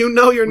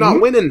 You're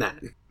not winning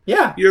that.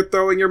 Yeah. You're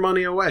throwing your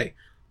money away.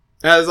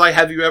 As like,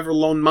 have you ever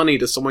loaned money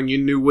to someone you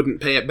knew wouldn't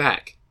pay it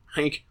back?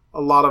 I think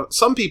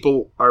some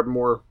people are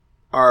more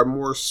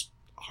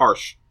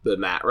harsh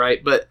than that,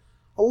 right? But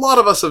a lot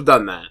of us have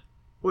done that.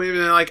 We've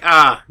been like,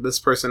 this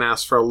person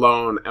asked for a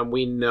loan and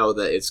we know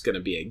that it's going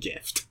to be a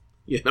gift,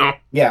 you know?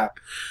 Yeah.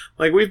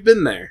 Like, we've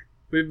been there.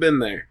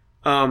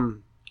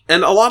 And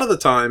a lot of the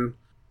time,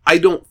 I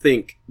don't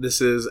think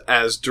this is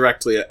as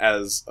directly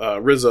as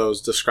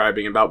Rizzo's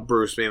describing about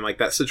Bruce being like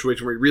that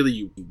situation where really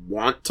you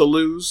want to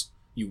lose,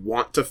 you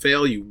want to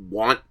fail, you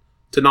want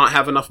to not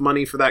have enough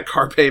money for that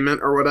car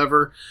payment or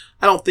whatever.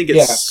 I don't think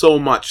it's so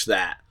much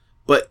that.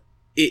 But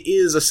it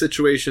is a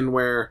situation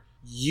where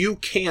you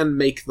can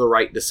make the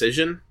right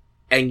decision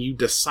and you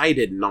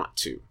decided not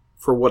to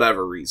for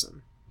whatever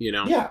reason, you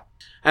know? Yeah.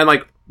 And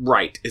like,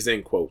 right is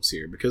in quotes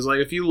here, because like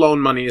if you loan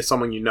money to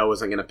someone you know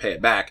isn't going to pay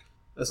it back,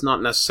 that's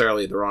not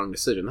necessarily the wrong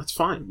decision. That's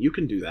fine. You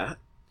can do that,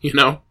 you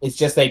know? It's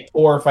just a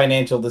poor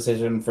financial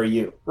decision for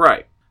you.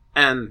 Right.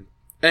 And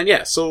And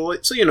yeah, so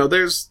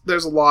there's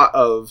a lot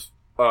of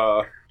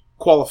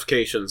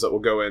qualifications that will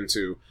go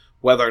into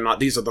whether or not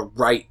these are the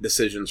right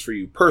decisions for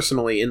you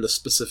personally in the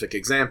specific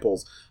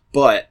examples.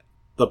 But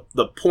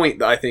the point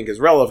that I think is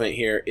relevant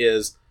here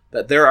is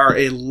that there are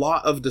a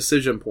lot of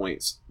decision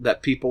points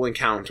that people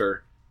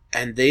encounter,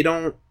 and they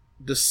don't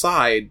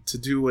decide to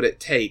do what it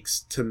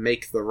takes to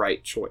make the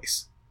right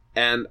choice.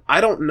 And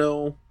I don't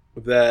know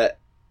that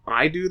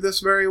I do this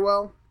very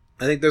well.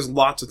 I think there's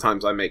lots of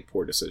times I make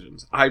poor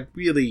decisions. I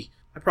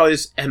probably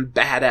just am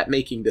bad at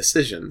making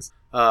decisions.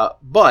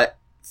 But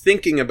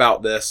thinking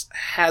about this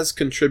has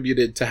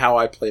contributed to how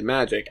I play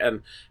Magic,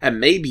 and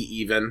maybe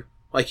even,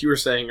 like you were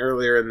saying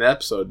earlier in the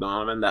episode,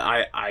 Donovan,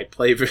 that I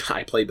play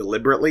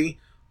deliberately,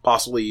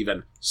 possibly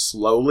even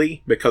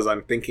slowly, because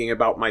I'm thinking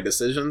about my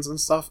decisions and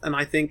stuff, and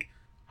I think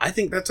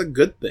that's a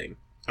good thing.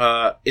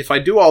 If I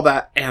do all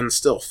that and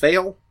still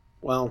fail,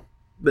 well,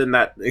 then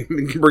that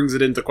brings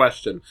it into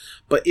question.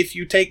 But if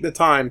you take the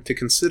time to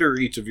consider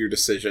each of your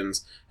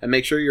decisions and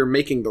make sure you're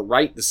making the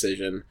right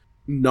decision,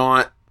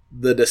 not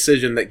the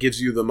decision that gives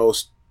you the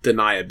most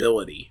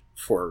deniability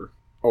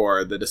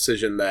or the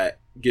decision that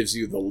gives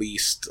you the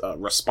least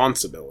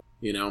responsibility,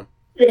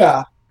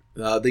 Yeah.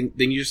 Then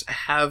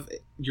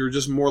you're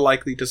just more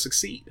likely to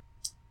succeed.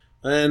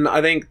 And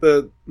I think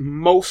the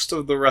most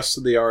of the rest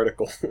of the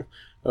article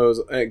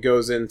it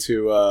goes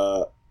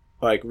into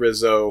like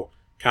Rizzo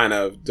kind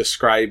of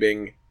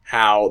describing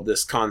how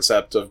this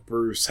concept of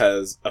Bruce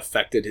has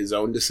affected his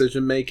own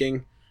decision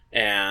making,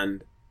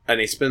 and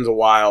he spends a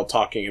while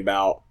talking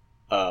about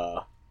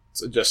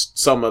just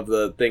some of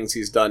the things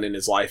he's done in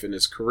his life and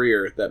his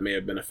career that may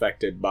have been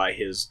affected by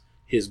his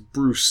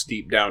Bruce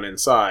deep down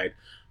inside.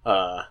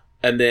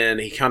 And then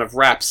he kind of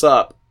wraps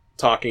up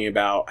talking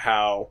about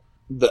how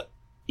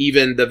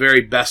even the very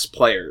best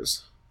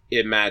players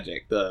in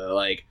Magic, the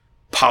like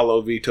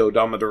Paulo Vito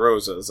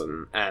Domoderosas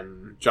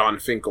and John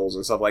Finkels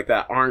and stuff like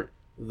that, aren't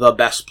the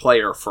best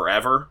player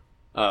forever.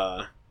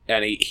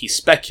 And he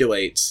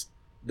speculates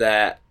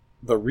that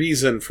the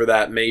reason for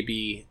that may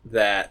be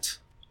that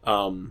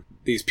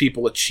these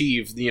people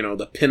achieve,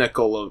 the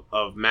pinnacle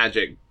of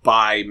Magic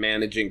by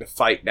managing to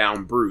fight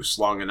down Bruce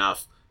long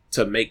enough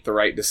to make the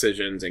right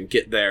decisions and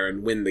get there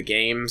and win the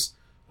games.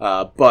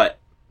 But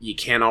you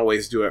can't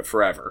always do it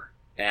forever.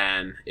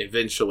 And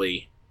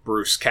eventually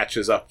Bruce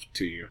catches up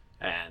to you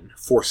and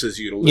forces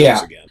you to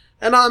lose again.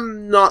 And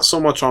I'm not so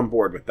much on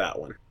board with that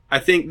one. I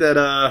think that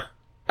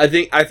I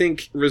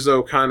think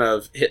Rizzo kind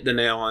of hit the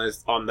nail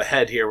on the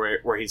head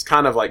here, where he's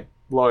kind of like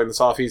blowing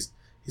this off. He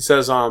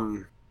says,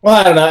 well,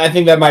 I don't know. I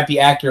think that might be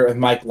accurate with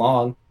Mike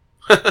Long.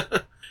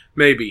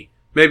 maybe.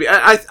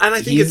 I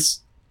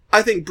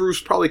think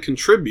Bruce probably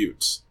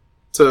contributes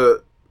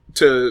to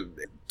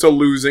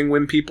losing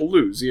when people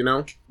lose.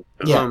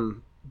 Yeah.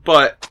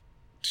 But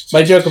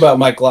my joke about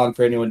Mike Long,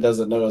 for anyone who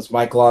doesn't know, is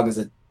Mike Long is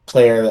a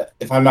player that,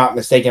 if I'm not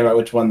mistaken about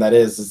which one that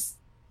is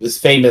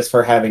famous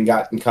for having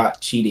gotten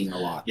caught cheating a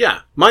lot. Yeah.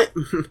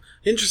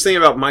 Interesting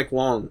about Mike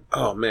Long.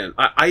 Oh, man.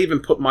 I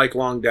even put Mike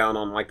Long down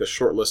on like the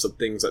short list of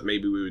things that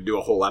maybe we would do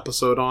a whole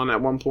episode on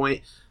at one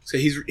point. So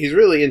he's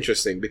really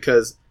interesting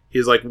because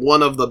he's like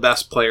one of the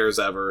best players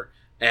ever,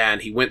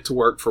 and he went to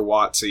work for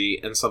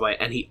WotC and stuff like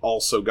that, and he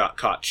also got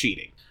caught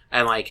cheating.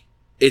 And like,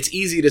 it's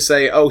easy to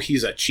say, oh,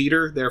 he's a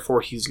cheater,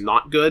 therefore he's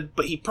not good,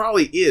 but he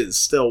probably is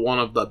still one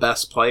of the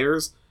best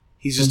players.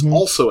 He's just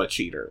also a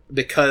cheater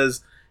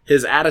because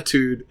his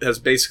attitude has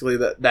basically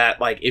that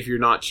like, if you're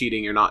not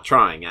cheating, you're not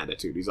trying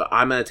attitude. He's like,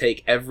 I'm going to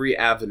take every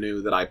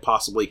avenue that I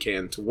possibly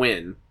can to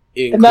win,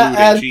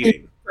 including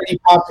cheating. Pretty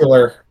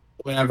popular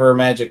whenever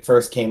Magic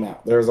first came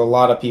out. There was a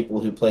lot of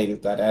people who played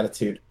with that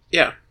attitude.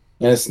 Yeah.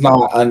 And it's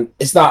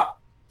not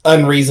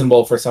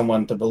unreasonable for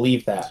someone to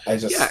believe that.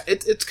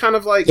 It's kind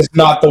of like, it's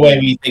not the way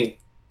we think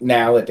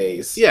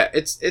nowadays. Yeah,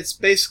 it's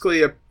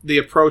basically the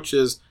approach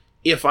is,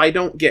 if I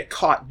don't get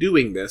caught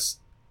doing this,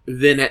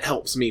 then it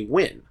helps me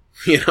win.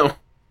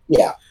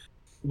 Yeah.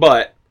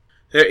 But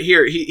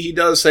here he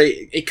does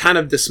say, it kind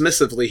of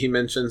dismissively, he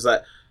mentions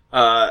that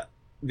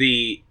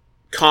the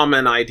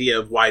common idea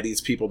of why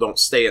these people don't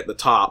stay at the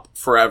top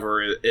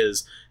forever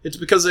is it's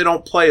because they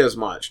don't play as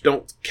much,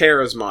 don't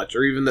care as much,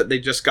 or even that they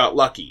just got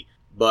lucky.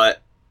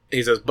 But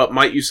he says, but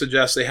might you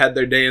suggest they had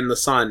their day in the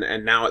sun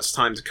and now it's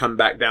time to come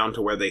back down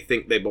to where they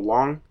think they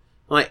belong?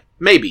 Like,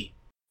 maybe.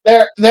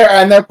 There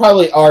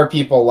probably are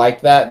people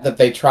like that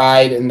they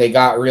tried and they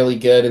got really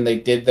good and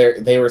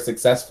they were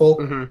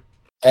successful,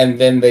 and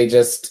then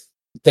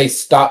they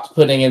stopped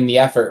putting in the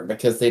effort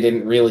because they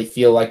didn't really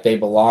feel like they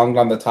belonged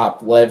on the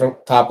top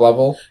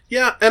level.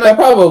 Yeah, and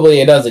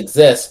probably it does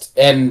exist,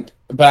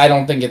 but I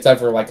don't think it's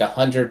ever like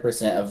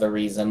 100% of the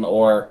reason.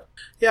 Or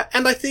yeah,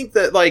 and I think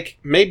that like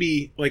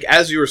maybe like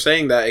as you were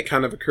saying that, it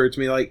kind of occurred to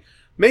me like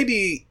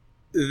maybe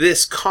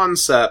this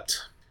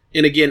concept.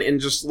 And again, in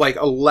just like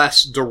a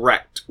less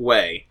direct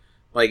way,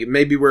 like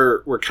maybe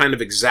we're kind of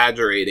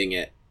exaggerating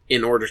it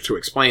in order to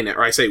explain it.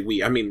 Or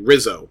I mean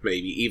Rizzo,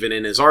 maybe even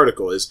in his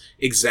article, is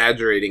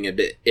exaggerating a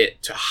bit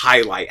it to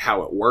highlight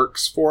how it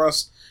works for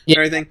us and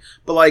everything.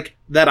 But like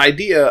that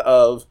idea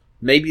of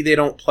maybe they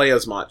don't play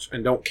as much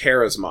and don't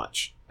care as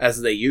much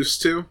as they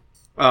used to.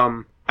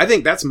 I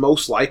think that's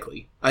most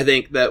likely. I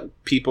think that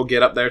people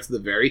get up there to the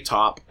very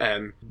top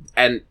and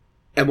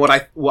what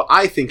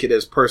I think it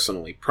is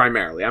personally,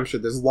 primarily, I'm sure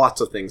there's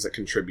lots of things that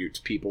contribute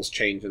to people's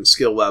change in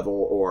skill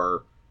level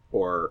or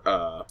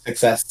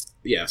success.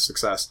 Yeah,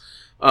 success.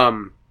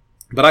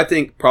 But I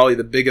think probably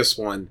the biggest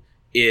one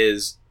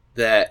is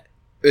that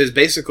is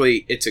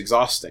basically it's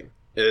exhausting.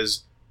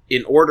 Is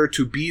in order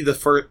to be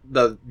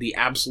the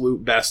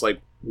absolute best,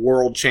 like,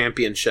 world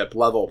championship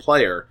level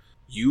player,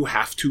 you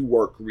have to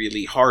work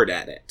really hard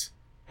at it.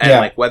 And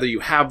like, whether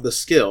you have the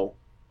skill,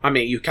 I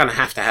mean, you kind of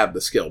have to have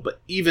the skill, but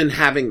even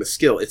having the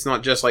skill, it's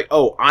not just like,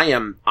 oh, I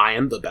am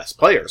the best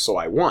player, so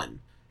I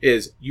won.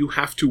 Is you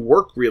have to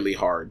work really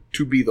hard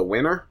to be the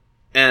winner,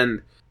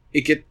 and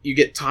you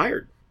get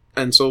tired.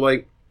 And so,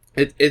 like,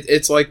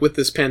 it's like with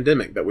this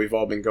pandemic that we've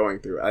all been going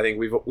through. I think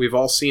we've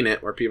all seen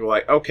it where people are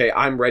like, okay,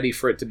 I'm ready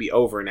for it to be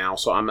over now,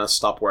 so I'm gonna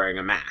stop wearing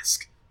a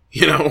mask.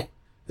 You know,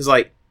 it's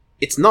like,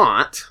 it's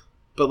not,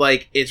 but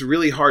like, it's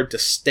really hard to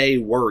stay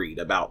worried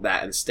about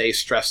that and stay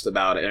stressed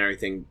about it and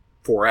everything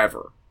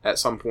forever. At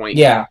some point,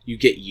 you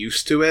get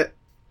used to it,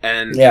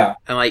 and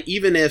like,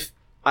 even if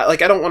I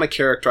don't want to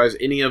characterize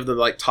any of the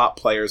like top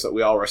players that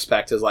we all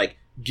respect as like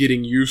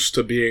getting used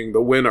to being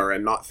the winner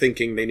and not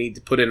thinking they need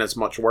to put in as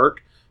much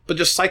work. But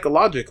just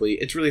psychologically,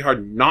 it's really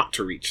hard not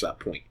to reach that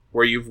point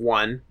where you've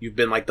won, you've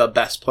been like the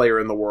best player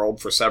in the world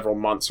for several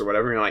months or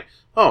whatever, and you're like,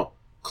 oh,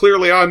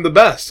 clearly I'm the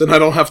best and I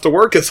don't have to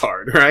work as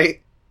hard,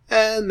 right?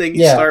 And then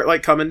you start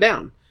like coming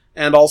down.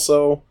 And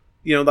also,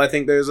 you know, I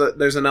think there's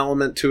an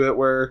element to it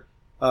where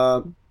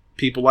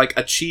people like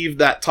achieve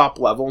that top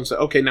level and say,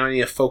 okay, now I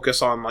need to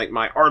focus on like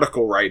my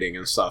article writing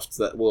and stuff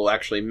that will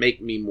actually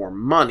make me more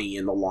money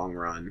in the long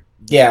run.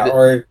 Yeah,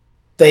 or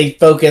they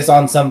focus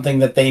on something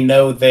that they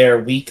know they're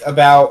weak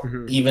about,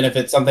 even if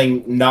it's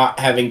something not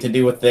having to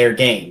do with their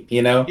game,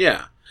 you know?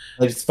 Yeah.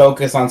 They just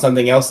focus on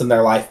something else in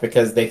their life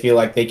because they feel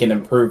like they can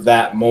improve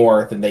that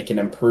more than they can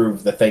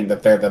improve the thing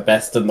that they're the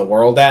best in the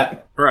world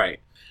at. Right.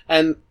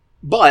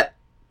 But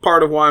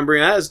part of why I'm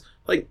bringing that is,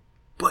 like,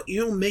 but,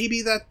 you know,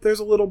 maybe that there's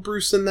a little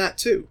Bruce in that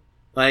too.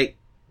 Like,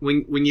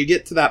 when you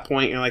get to that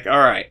point, you're like, all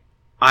right,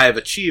 I have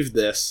achieved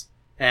this,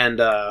 and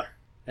now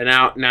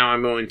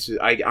I'm going to,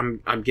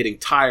 I'm getting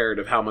tired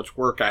of how much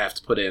work I have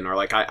to put in, or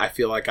like, I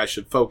feel like I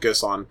should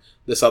focus on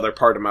this other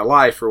part of my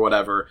life or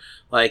whatever.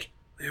 Like,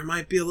 there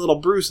might be a little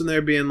Bruce in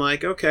there being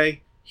like,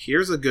 okay,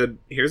 here's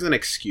an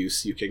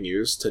excuse you can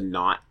use to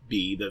not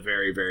be the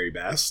very, very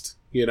best,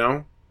 you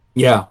know?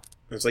 Yeah.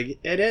 It's like,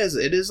 it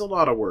is a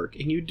lot of work,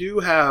 and you do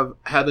have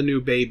a new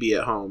baby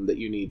at home that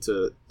you need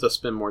to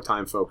spend more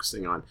time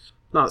focusing on.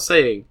 Not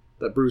saying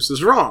that Bruce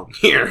is wrong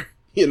here,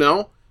 you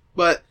know?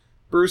 But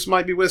Bruce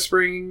might be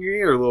whispering in your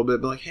ear a little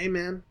bit, but like, hey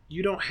man,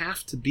 you don't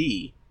have to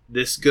be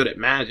this good at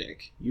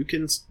Magic. You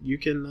can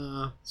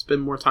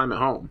spend more time at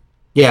home.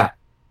 Yeah.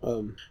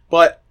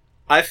 But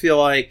I feel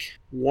like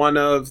one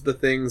of the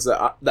things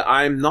that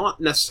I'm not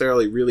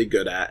necessarily really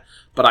good at,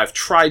 but I've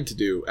tried to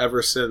do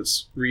ever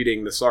since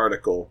reading this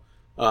article,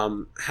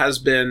 has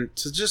been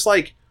to just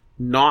like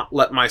not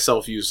let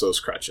myself use those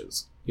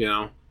crutches. You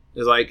know,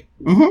 it's like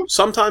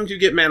sometimes you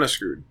get mana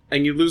screwed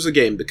and you lose a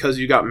game because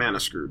you got mana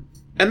screwed,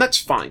 and that's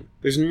fine.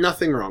 There's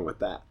nothing wrong with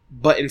that.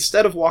 But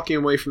instead of walking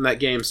away from that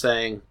game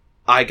saying,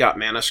 I got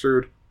mana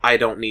screwed, I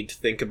don't need to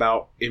think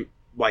about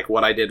like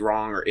what I did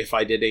wrong or if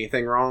I did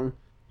anything wrong,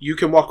 you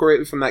can walk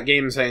away from that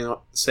game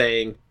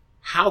saying,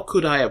 how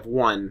could I have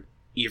won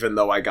even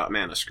though I got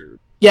mana screwed?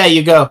 Yeah,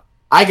 you go,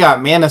 I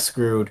got mana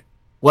screwed.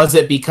 Was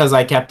it because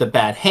I kept a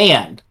bad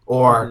hand?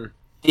 Or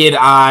did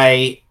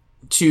I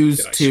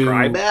choose to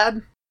scry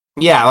bad?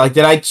 Yeah, like,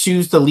 did I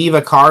choose to leave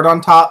a card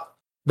on top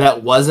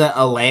that wasn't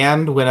a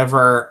land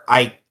whenever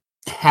I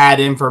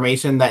had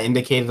information that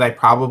indicated I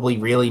probably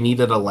really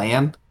needed a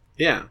land?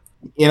 Yeah.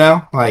 You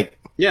know? Like,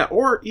 yeah,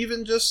 or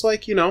even just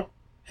like, you know,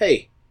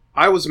 hey,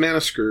 I was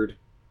mana screwed.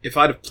 If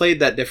I'd have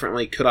played that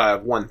differently, could I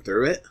have won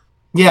through it?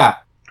 Yeah.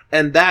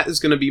 And that is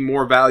going to be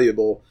more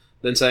valuable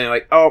than saying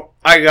like, oh,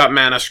 I got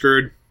mana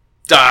screwed.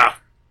 Duh.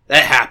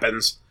 That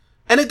happens.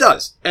 And it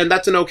does. And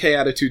that's an okay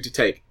attitude to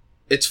take.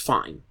 It's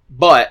fine.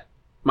 But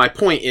my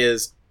point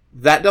is,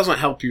 that doesn't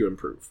help you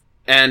improve.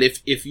 And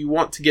if you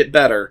want to get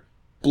better,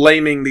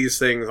 blaming these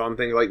things on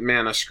things like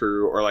mana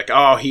screw or like,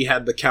 oh, he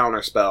had the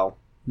counter spell,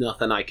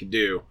 nothing I could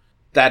do,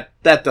 that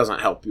doesn't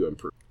help you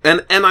improve.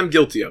 And I'm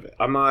guilty of it.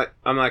 I'm not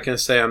going to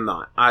say I'm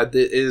not. It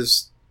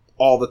is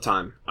all the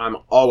time. I'm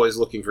always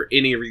looking for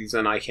any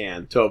reason I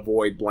can to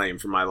avoid blame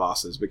for my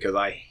losses because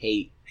I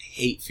hate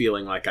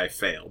feeling like I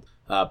failed.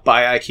 But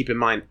I keep in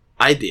mind,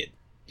 I did.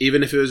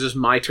 Even if it was just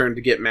my turn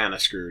to get mana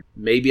screwed,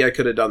 maybe I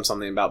could have done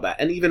something about that.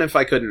 And even if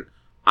I couldn't,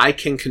 I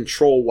can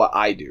control what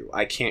I do.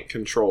 I can't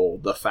control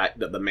the fact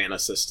that the mana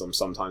system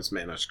sometimes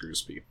mana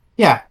screws people.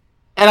 Yeah.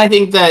 And I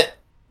think that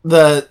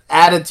the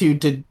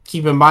attitude to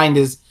keep in mind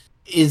is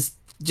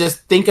just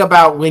think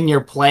about when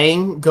you're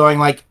playing, going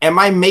like, am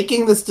I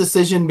making this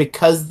decision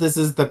because this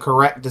is the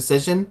correct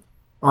decision?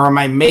 Or am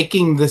I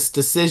making this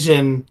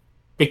decision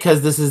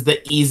because this is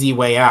the easy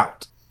way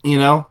out, you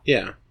know?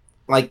 Yeah.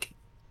 Like,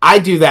 I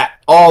do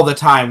that all the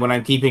time when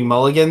I'm keeping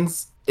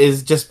mulligans,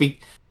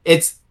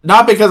 it's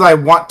not because I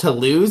want to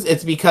lose,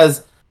 it's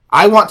because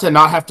I want to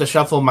not have to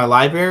shuffle my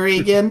library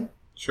again.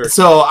 Sure.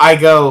 So I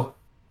go,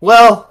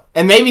 well,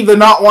 and maybe the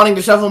not wanting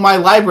to shuffle my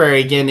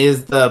library again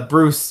is the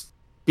Bruce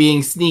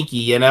being sneaky,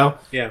 you know?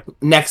 Yeah.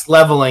 Next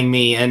leveling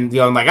me and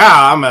I'm like,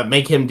 I'm gonna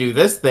make him do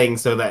this thing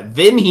so that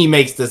then he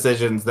makes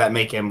decisions that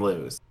make him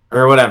lose.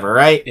 Or whatever,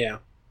 right? Yeah.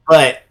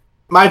 But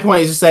my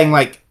point is just saying,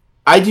 like,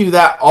 I do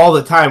that all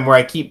the time where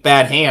I keep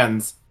bad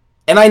hands,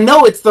 and I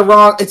know it's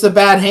a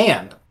bad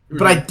hand,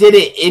 but I did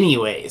it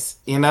anyways,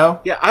 you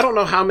know? Yeah, I don't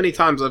know how many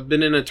times I've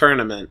been in a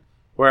tournament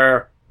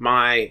where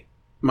my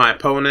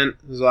opponent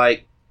is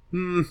like, I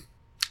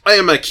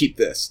am going to keep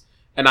this.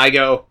 And I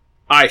go,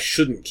 I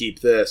shouldn't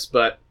keep this,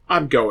 but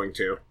I'm going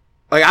to.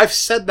 Like, I've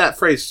said that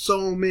phrase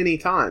so many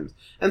times.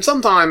 And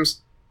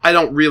sometimes I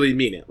don't really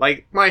mean it.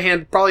 Like, my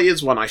hand probably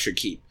is one I should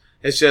keep.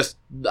 It's just,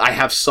 I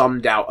have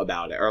some doubt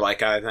about it. Or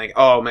like, I think,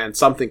 oh man,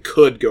 something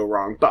could go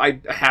wrong. But I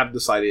have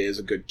decided it is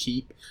a good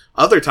keep.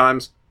 Other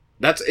times,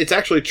 it's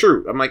actually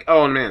true. I'm like,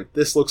 oh man,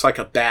 this looks like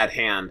a bad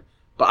hand.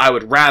 But I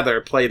would rather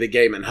play the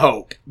game and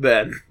hope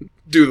than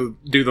do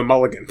the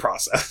mulligan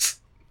process.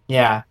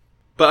 Yeah.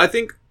 But I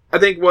think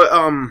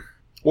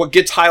what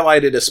gets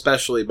highlighted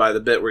especially by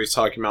the bit where he's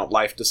talking about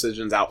life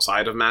decisions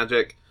outside of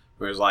Magic,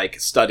 where it's like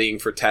studying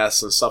for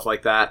tests and stuff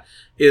like that,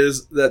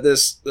 is that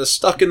this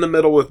stuck in the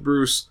middle with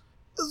Bruce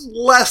is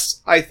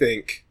less, I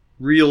think,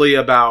 really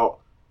about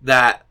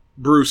that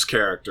Bruce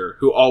character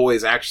who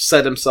always actually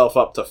set himself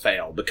up to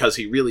fail because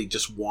he really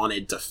just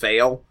wanted to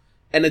fail.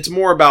 And it's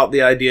more about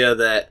the idea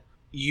that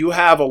you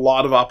have a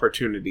lot of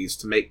opportunities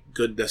to make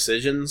good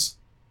decisions,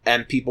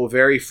 and people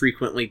very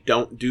frequently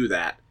don't do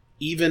that,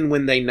 even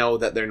when they know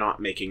that they're not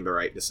making the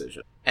right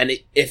decision. And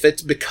if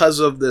it's because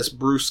of this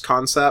Bruce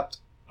concept,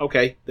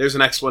 okay, there's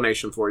an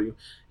explanation for you.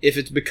 If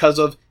it's because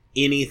of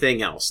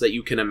anything else that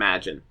you can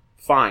imagine,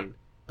 fine.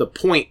 The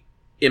point,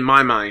 in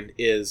my mind,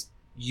 is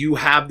you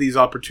have these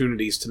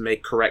opportunities to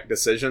make correct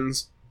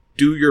decisions.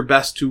 Do your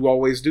best to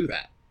always do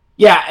that.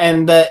 Yeah,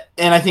 and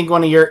I think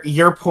one of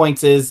your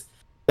points is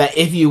that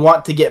if you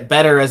want to get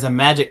better as a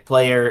Magic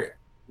player,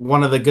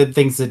 one of the good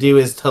things to do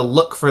is to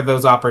look for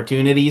those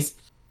opportunities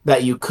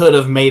that you could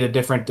have made a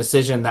different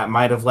decision that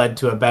might have led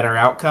to a better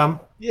outcome.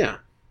 Yeah.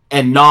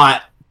 And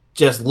not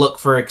just look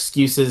for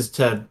excuses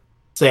to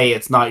say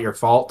it's not your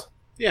fault.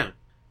 Yeah.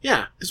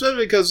 Yeah.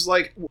 Especially because,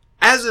 like,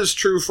 as is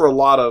true for a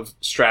lot of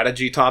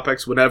strategy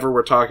topics, whenever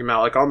we're talking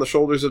about, like, On the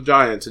Shoulders of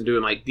Giants and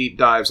doing, like, deep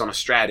dives on a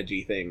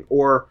strategy thing,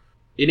 or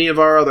any of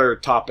our other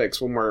topics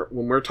when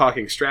we're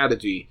talking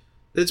strategy,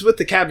 it's with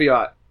the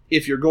caveat,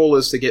 if your goal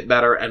is to get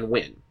better and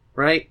win,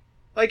 right?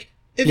 Like,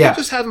 if you're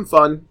just having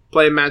fun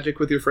playing Magic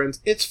with your friends,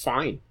 it's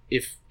fine.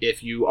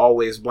 If you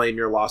always blame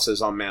your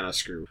losses on Mana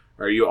Screw,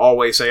 or you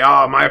always say,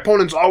 my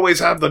opponents always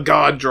have the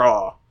God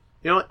draw.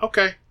 You know, like,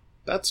 okay,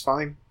 that's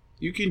fine.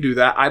 You can do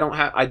that.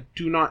 I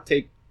do not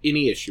take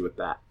any issue with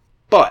that.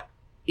 But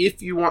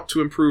if you want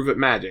to improve at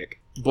Magic,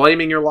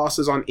 blaming your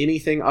losses on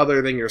anything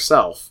other than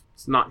yourself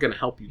is not going to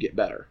help you get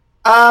better.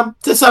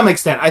 To some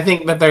extent, I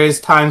think that there is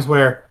times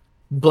where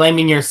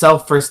blaming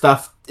yourself for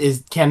stuff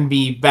can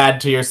be bad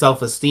to your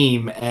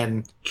self-esteem,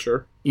 and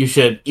sure, you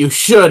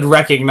should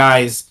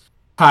recognize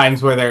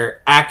times where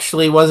there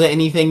actually wasn't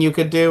anything you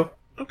could do.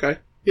 Okay,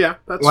 yeah,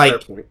 that's a fair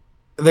point.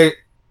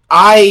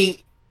 I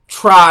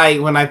try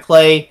when I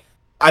play,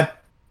 I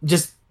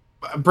just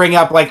bring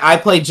up, like, I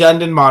play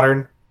Jund in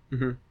Modern,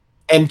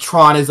 and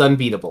Tron is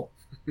unbeatable.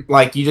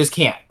 Like, you just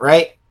can't,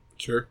 right?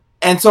 Sure.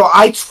 And so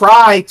I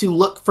try to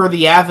look for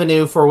the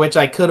avenue for which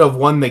I could have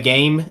won the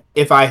game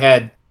if I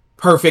had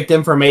perfect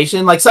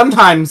information. Like,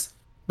 sometimes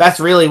that's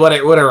really what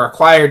it would have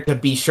required to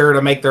be sure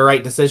to make the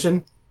right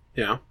decision.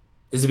 Yeah.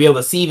 Is to be able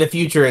to see the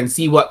future and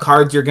see what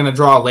cards you're going to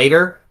draw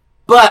later.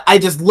 But I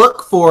just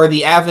look for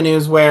the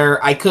avenues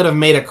where I could have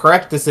made a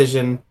correct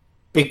decision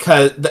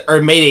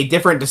or made a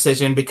different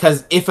decision,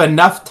 because if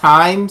enough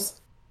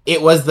times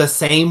it was the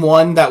same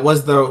one that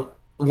was the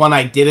one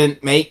I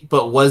didn't make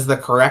but was the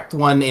correct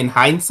one in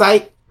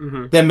hindsight,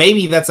 then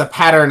maybe that's a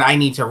pattern I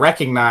need to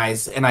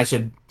recognize, and I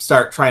should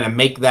start trying to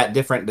make that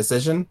different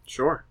decision.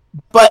 Sure.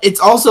 But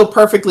it's also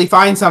perfectly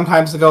fine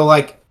sometimes to go,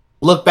 like,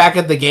 look back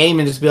at the game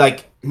and just be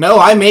like, no,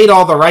 I made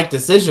all the right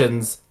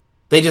decisions.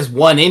 They just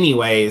won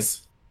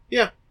anyways.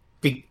 Yeah.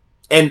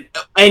 And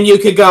you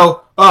could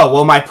go, oh,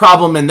 well, my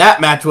problem in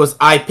that match was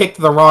I picked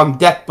the wrong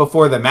deck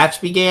before the match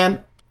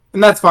began.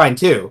 And that's fine,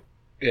 too.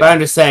 Yeah. But I'm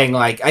just saying,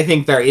 like, I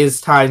think there is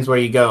times where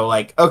you go,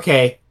 like,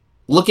 okay,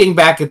 looking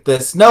back at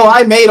this, no,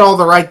 I made all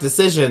the right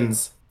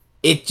decisions.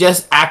 It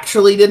just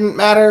actually didn't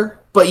matter.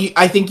 But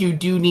I think you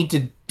do need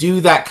to do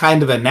that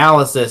kind of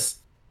analysis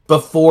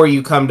before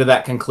you come to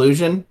that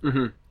conclusion.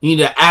 You need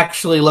to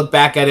actually look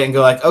back at it and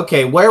go, like,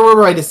 okay, where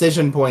were my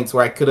decision points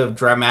where I could have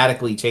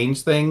dramatically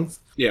changed things?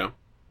 Yeah.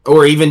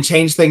 Or even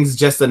change things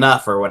just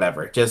enough or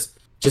whatever. Just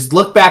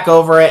look back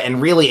over it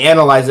and really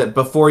analyze it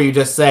before you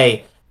just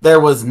say, there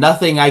was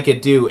nothing I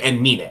could do,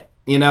 and mean it,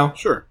 you know?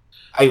 Sure.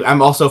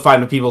 I'm also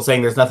fine with people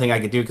saying there's nothing I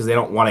could do because they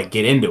don't want to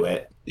get into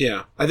it.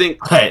 Yeah, I think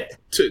But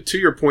to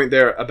your point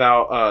there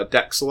about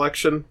deck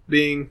selection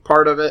being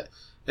part of it,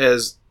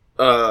 as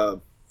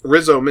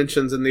Rizzo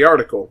mentions in the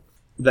article,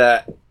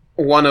 that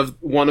one of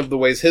the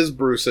ways his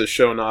Bruce has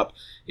shown up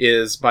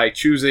is by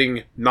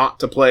choosing not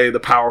to play the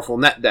powerful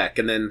net deck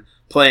and then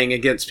playing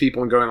against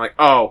people and going like,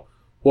 oh,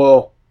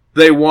 well,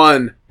 they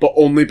won, but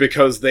only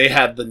because they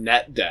had the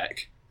net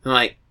deck. And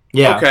like,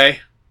 yeah, okay,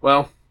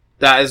 well,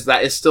 that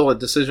is still a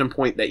decision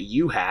point that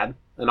you had,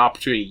 an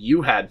opportunity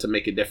you had to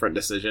make a different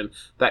decision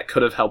that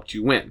could have helped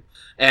you win.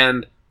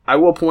 And I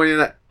will point out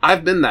that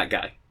I've been that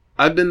guy.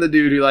 I've been the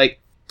dude who like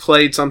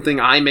played something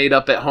I made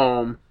up at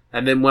home,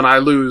 and then when I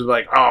lose,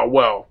 like, oh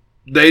well,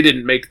 they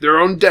didn't make their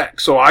own deck,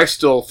 so I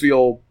still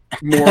feel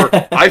more.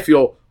 I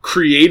feel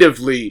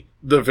creatively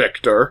the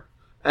victor,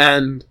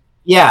 and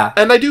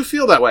I do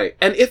feel that way.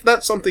 And if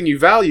that's something you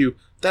value,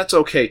 that's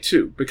okay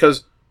too,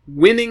 because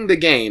winning the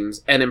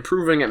games and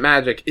improving at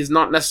Magic is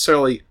not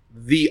necessarily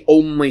the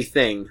only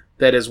thing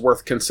that is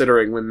worth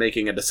considering when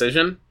making a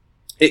decision.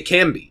 It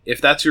can be.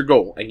 If that's your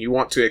goal and you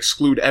want to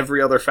exclude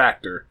every other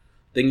factor,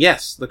 then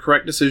yes, the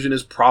correct decision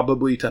is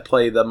probably to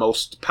play the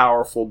most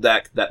powerful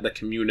deck that the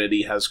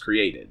community has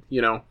created,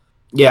 you know?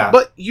 Yeah.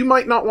 But you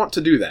might not want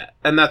to do that,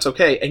 and that's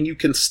okay, and you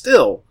can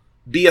still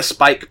be a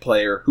spike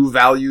player who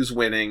values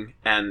winning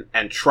and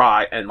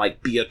try and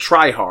like be a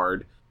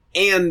tryhard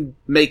and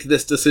make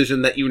this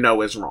decision that you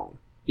know is wrong,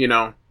 you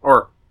know?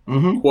 Or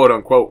quote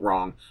unquote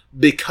wrong,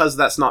 because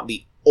that's not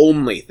the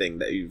only thing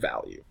that you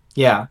value.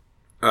 Yeah.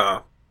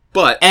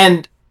 But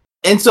and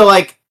so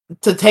like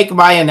to take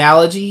my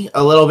analogy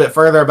a little bit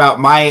further about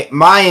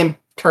my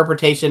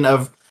interpretation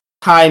of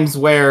times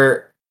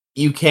where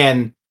you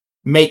can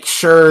make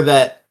sure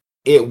that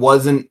it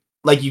wasn't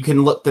like you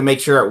can look to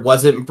make sure it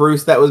wasn't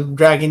Bruce that was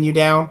dragging you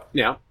down.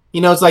 Yeah. You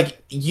know, it's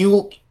like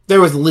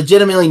there was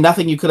legitimately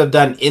nothing you could have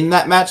done in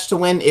that match to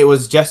win. It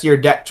was just your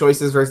deck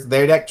choices versus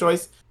their deck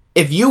choice.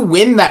 If you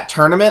win that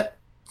tournament,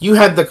 you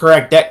had the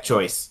correct deck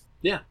choice.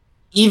 Yeah.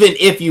 Even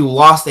if you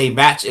lost a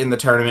match in the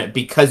tournament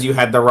because you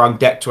had the wrong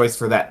deck choice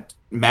for that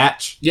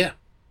match. Yeah.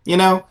 You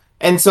know?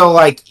 And so,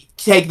 like,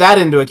 take that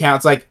into account.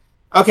 It's like,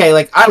 okay,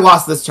 like, I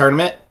lost this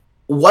tournament.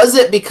 Was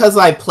it because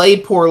I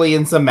played poorly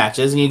in some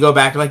matches? And you go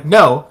back, like,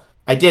 no,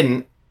 I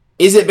didn't.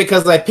 Is it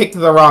because I picked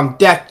the wrong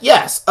deck?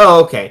 Yes.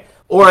 Oh, okay.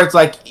 Or it's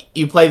like,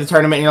 you play the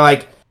tournament and you're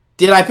like,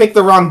 did I pick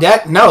the wrong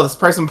deck? No, this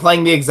person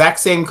playing the exact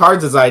same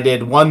cards as I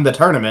did won the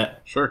tournament.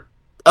 Sure.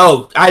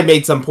 Oh, I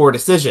made some poor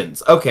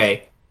decisions.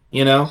 Okay.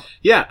 You know?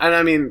 Yeah, and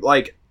I mean,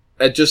 like,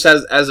 just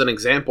as an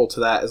example to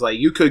that is like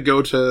you could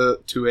go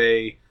to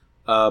a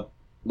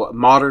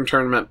modern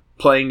tournament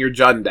playing your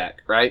Jund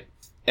deck, right?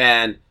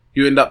 And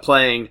you end up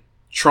playing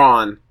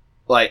Tron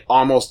like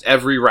almost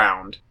every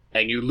round,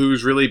 and you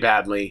lose really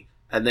badly,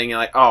 and then you're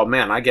like, oh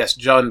man, I guess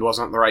Jund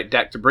wasn't the right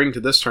deck to bring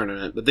to this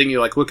tournament. But then you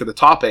like look at the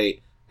top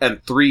 8,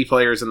 and 3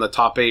 players in the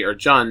top 8 are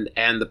Jund,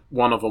 and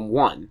one of them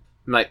won.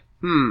 I'm like,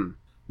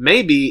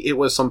 maybe it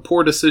was some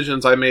poor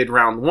decisions I made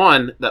round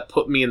 1 that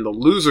put me in the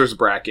losers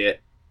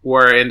bracket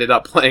where I ended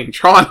up playing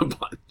Tron a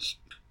bunch.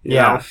 You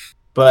know?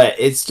 But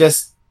it's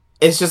just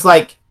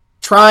like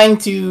trying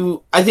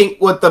to, I think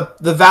what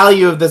the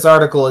value of this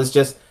article is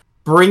just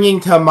bringing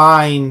to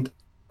mind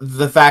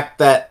the fact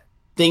that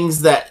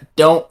things that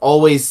don't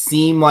always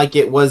seem like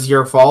it was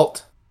your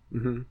fault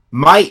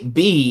might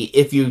be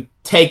if you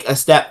take a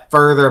step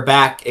further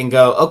back and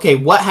go, okay,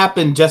 what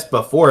happened just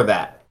before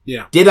that?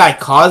 Yeah. Did I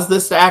cause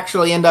this to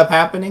actually end up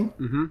happening?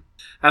 And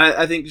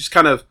I think just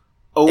kind of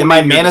am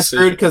I mana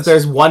screwed because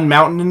there's one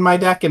mountain in my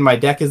deck and my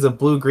deck is a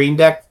blue-green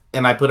deck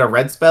and I put a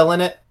red spell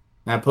in it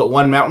and I put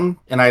one mountain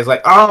and I was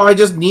like, oh, I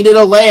just needed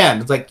a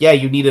land. It's like, yeah,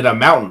 you needed a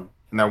mountain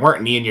and there weren't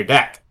any in your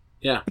deck.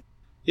 Yeah.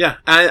 Yeah.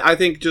 And I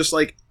think just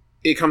like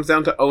it comes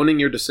down to owning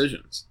your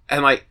decisions.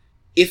 And like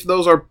if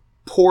those are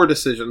poor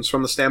decisions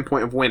from the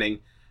standpoint of winning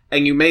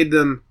and you made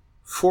them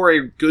for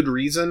a good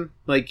reason,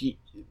 like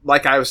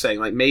I was saying,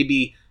 like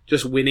maybe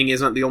just winning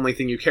isn't the only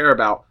thing you care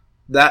about,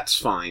 that's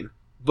fine.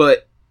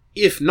 But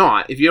if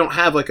not, if you don't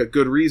have like a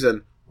good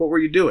reason, what were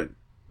you doing?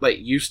 Like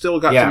you still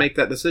got to make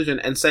that decision,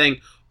 and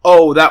saying,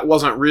 oh, that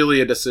wasn't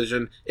really a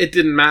decision. It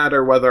didn't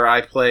matter whether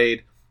I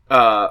played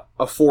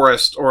a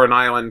forest or an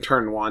island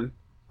turn 1.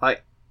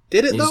 Like,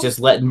 did it though? He's just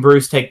letting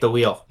Bruce take the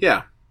wheel.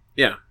 Yeah.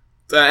 Yeah.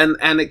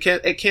 And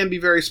it can be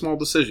very small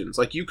decisions.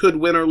 Like you could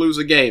win or lose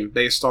a game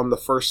based on the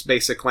first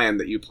basic land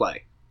that you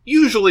play.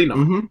 Usually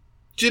not.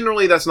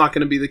 Generally, that's not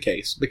going to be the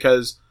case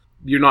because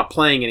you're not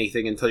playing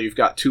anything until you've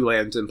got 2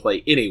 lands in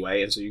play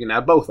anyway, and so you can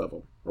have both of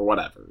them or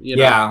whatever. You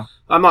know? Yeah.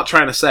 I'm not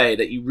trying to say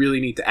that you really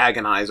need to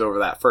agonize over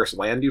that first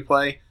land you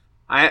play.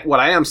 What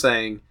I am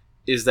saying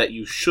is that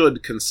you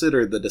should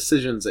consider the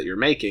decisions that you're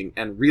making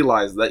and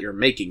realize that you're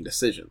making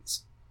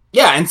decisions.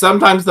 Yeah, and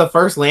sometimes the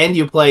first land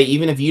you play,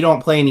 even if you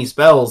don't play any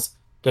spells,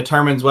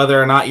 determines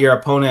whether or not your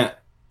opponent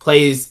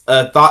plays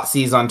a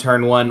Thoughtseize on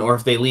turn 1 or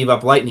if they leave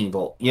up Lightning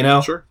Bolt, you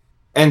know? Sure.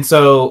 And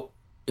so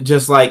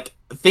just like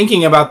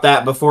thinking about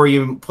that before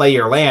you play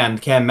your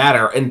land can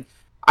matter. And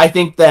I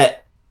think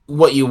that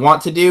what you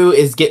want to do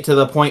is get to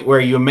the point where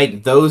you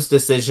make those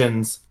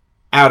decisions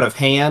out of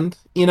hand.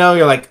 You know,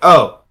 you're like,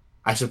 oh,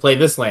 I should play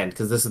this land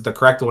because this is the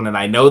correct one, and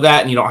I know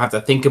that, and you don't have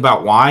to think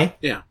about why.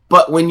 Yeah.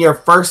 But when you're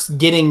first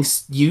getting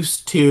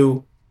used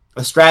to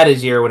a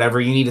strategy or whatever,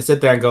 you need to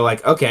sit there and go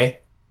like, okay,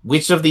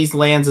 which of these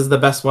lands is the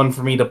best one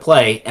for me to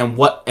play, and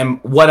what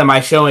am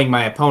I showing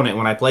my opponent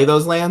when I play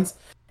those lands?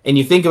 And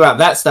you think about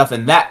that stuff,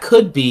 and that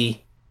could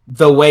be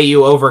the way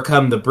you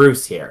overcome the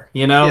Bruce here,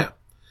 you know? Yeah.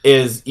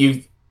 Is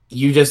you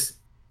just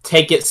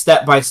take it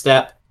step by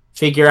step,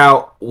 figure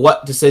out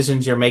what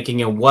decisions you're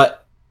making and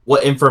what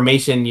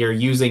information you're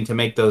using to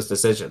make those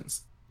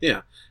decisions.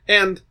 Yeah.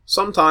 And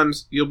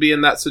sometimes you'll be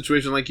in that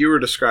situation like you were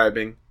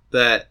describing,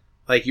 that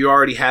like you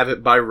already have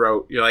it by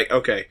rote. You're like,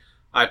 okay,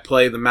 I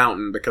play the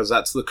mountain because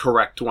that's the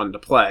correct one to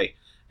play.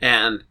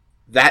 And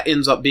that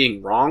ends up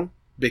being wrong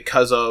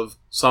because of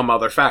some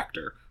other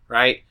factor,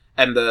 right?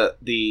 And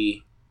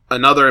the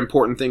another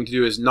important thing to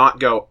do is not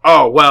go,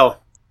 oh,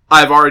 well,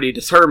 I've already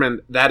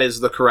determined that is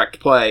the correct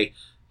play,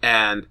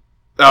 and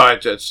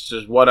it's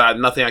just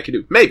nothing I could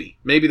do.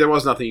 Maybe there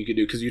was nothing you could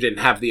do because you didn't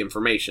have the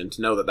information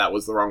to know that that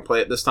was the wrong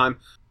play at this time.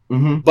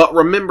 Mm-hmm. But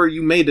remember,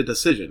 you made a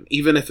decision,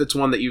 even if it's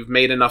one that you've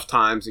made enough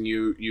times and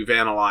you've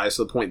analyzed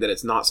to the point that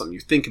it's not something you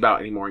think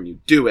about anymore and you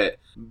do it.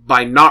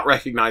 By not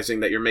recognizing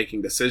that you're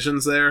making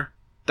decisions there,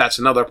 that's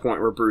another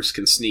point where Bruce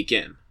can sneak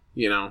in,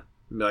 you know,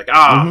 and be like,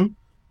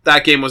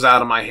 that game was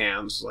out of my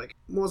hands. Like,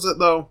 was it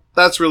though?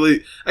 That's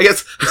really, I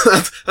guess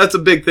that's a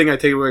big thing I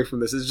take away from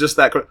this. Is just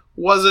that,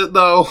 was it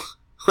though?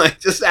 Like,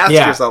 just ask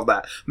yourself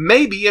that.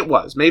 Maybe it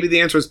was. Maybe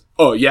the answer is,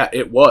 oh yeah,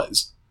 it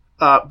was.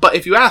 But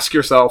if you ask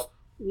yourself,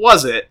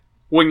 was it,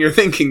 when you're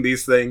thinking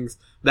these things,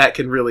 that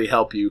can really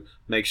help you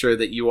make sure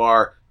that you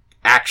are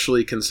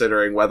actually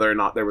considering whether or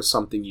not there was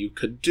something you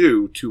could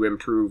do to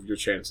improve your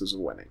chances of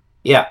winning.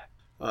 Yeah.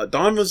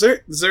 Don, is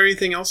there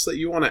anything else that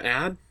you want to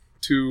add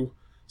to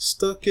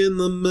Stuck in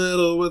the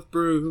Middle with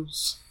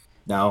Bruce?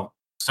 No,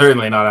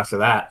 certainly not after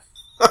that.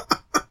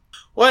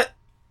 What?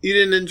 You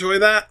didn't enjoy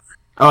that?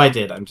 Oh, I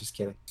did. I'm just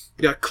kidding.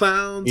 Got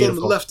clowns Beautiful.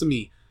 on the left of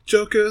me,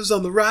 jokers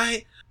on the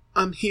right.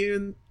 I'm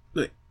here,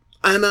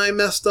 and I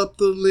messed up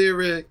the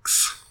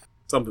lyrics.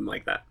 Something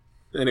like that.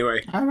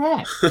 Anyway. All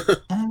right.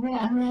 All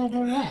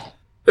right.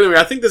 Anyway,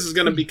 I think this is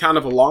going to be kind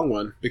of a long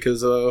one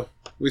because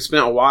we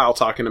spent a while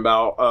talking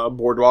about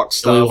Boardwalk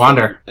stuff we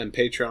wander. And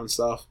Patreon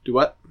stuff. Do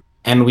what?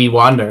 And we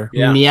wander.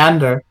 Yeah.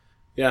 Meander.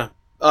 Yeah.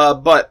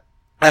 But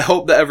I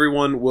hope that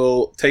everyone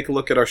will take a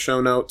look at our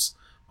show notes.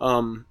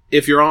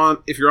 If you're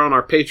on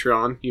our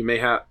Patreon, you may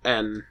have,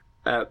 and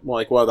at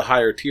like one of the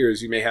higher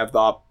tiers, you may have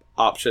the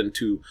option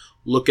to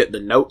look at the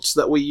notes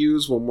that we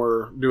use when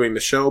we're doing the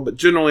show. But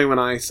generally, when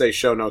I say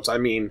show notes, I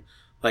mean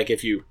like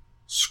if you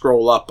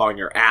scroll up on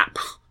your app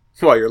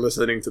while you're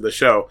listening to the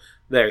show,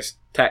 there's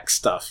text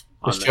stuff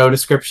The on show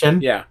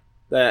description. Yeah.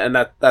 And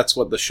that's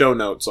what the show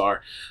notes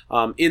are.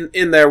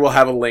 In there, we'll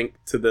have a link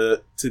to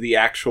the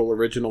actual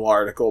original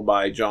article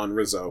by John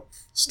Rizzo,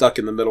 Stuck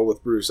in the Middle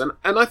with Bruce, and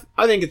I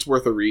think it's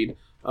worth a read.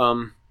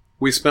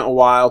 We spent a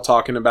while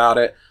talking about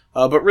it,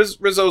 but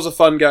Rizzo's a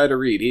fun guy to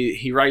read.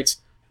 He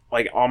writes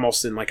like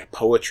almost in like a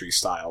poetry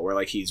style, where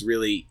like he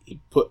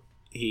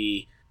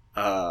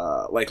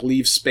like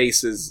leaves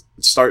spaces,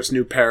 starts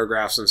new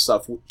paragraphs and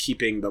stuff,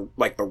 keeping the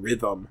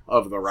rhythm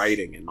of the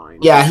writing in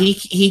mind. Yeah,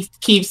 he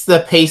keeps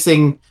the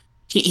pacing.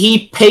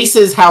 He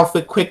paces how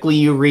quickly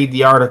you read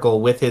the article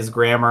with his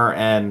grammar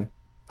and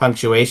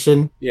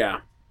punctuation.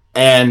 Yeah.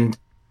 And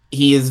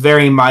he is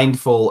very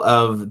mindful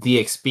of the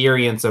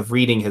experience of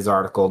reading his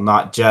article,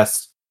 not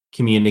just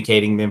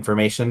communicating the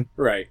information.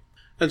 Right.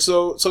 And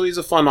so he's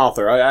a fun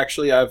author.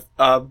 I've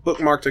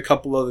bookmarked a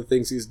couple other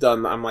things he's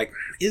done. I'm like,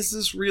 is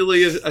this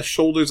really a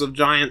Shoulders of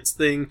Giants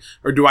thing,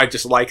 or do I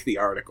just like the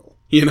article?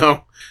 You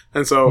know?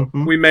 And so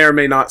we may or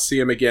may not see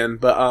him again,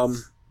 but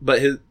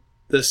we'll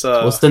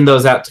send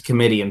those out to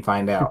committee and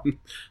find out.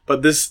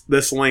 But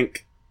this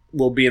link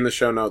will be in the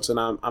show notes, and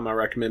I'm gonna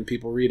recommend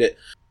people read it.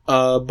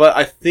 But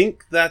I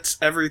think that's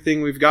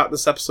everything we've got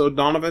this episode,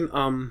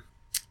 Donovan.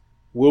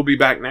 We'll be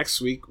back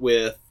next week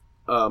with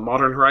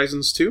Modern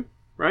Horizons 2,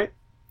 right?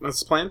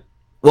 That's the plan?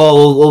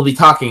 Well, we'll be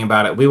talking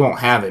about it. We won't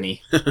have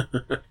any.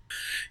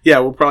 Yeah,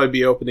 we'll probably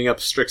be opening up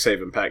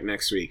Strixhaven pack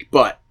next week,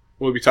 but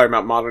we'll be talking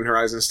about Modern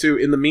Horizons 2.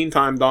 In the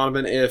meantime,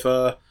 Donovan, if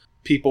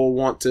people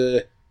want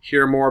to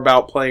hear more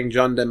about playing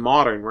Jund and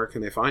Modern, where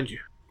can they find you?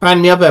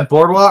 Find me up at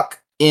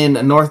Boardwalk in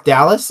North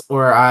Dallas,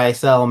 where I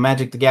sell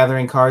Magic the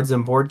Gathering cards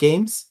and board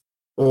games.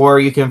 Or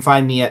you can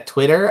find me at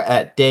Twitter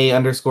at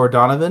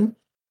day_Donovan.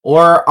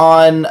 Or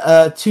on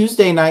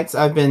Tuesday nights,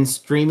 I've been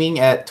streaming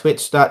at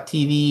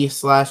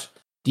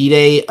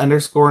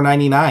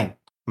twitch.tv/dday_99.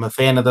 I'm a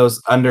fan of those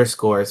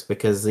underscores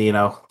because,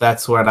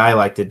 that's what I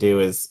like to do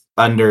is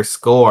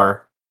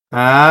underscore.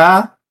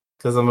 Because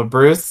I'm a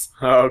Bruce.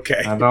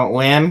 Okay. I don't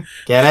win.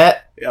 Get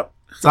it? Yep.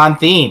 It's on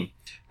theme.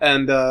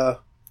 And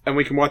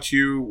we can watch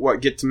you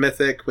get to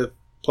Mythic with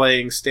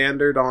playing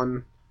Standard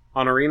on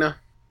Arena.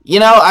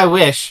 I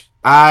wish.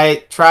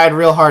 I tried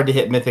real hard to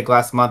hit Mythic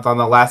last month on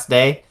the last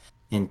day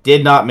and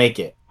did not make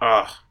it.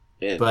 Ah,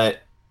 man.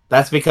 But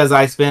That's because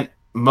I spent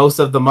most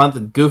of the month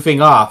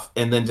goofing off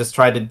and then just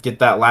tried to get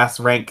that last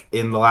rank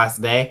in the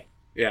last day.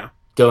 Yeah.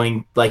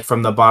 Going like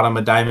from the bottom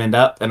of Diamond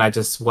up, and I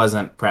just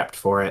wasn't prepped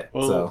for it.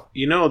 Well,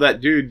 so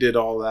that dude did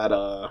all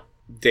that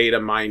data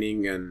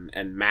mining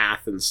and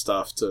math and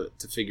stuff to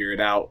figure it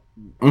out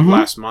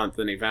last month,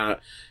 and he found out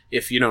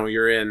if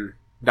you're in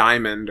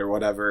Diamond or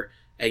whatever,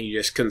 and you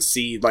just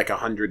concede like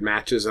 100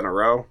 matches in a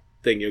row,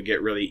 then you'll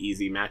get really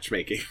easy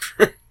matchmaking.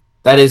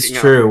 That is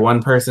true.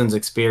 One person's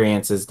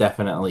experience is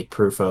definitely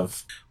proof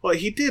of. Well,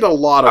 he did a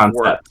lot of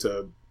work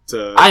to.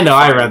 I know.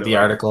 I read the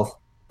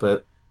article,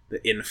 but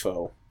the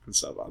info and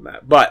stuff on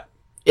that, but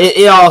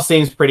it all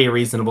seems pretty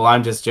reasonable.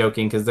 I'm just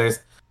joking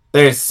because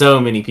there's so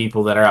many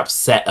people that are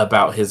upset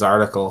about his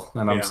article,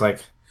 and I'm just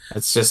like,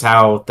 it's just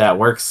how that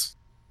works.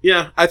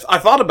 Yeah, I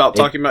thought about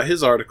talking about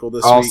his article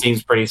this week. All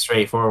seems pretty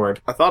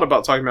straightforward. I thought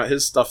about talking about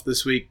his stuff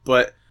this week,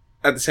 but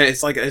at the same,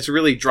 it's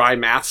really dry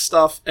math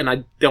stuff, and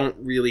I don't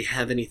really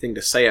have anything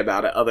to say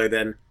about it other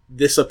than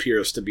this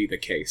appears to be the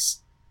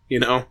case.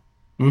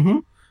 Mm-hmm.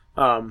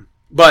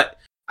 But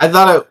I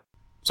thought it.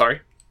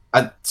 Sorry.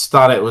 I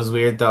thought it was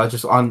weird though.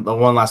 Just on the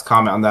one last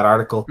comment on that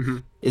article,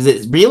 is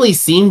it really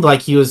seemed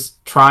like he was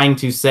trying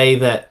to say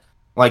that,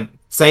 like,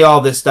 say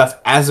all this stuff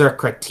as a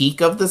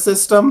critique of the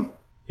system.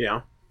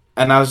 Yeah.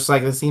 And I was just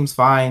like, this seems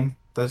fine.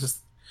 That's just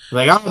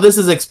like, oh, this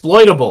is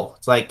exploitable.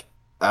 It's like,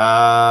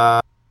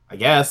 I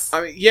guess.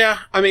 I mean, yeah.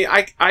 I mean,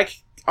 I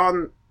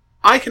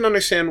can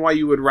understand why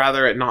you would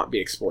rather it not be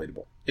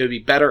exploitable. It would be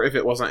better if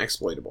it wasn't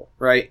exploitable,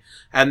 right?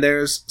 And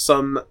there's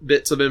some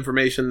bits of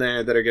information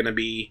there that are going to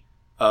be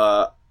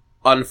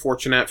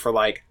unfortunate for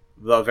like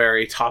the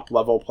very top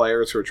level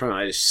players who are trying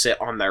to just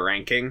sit on their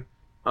ranking.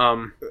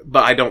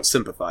 But I don't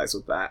sympathize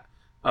with that.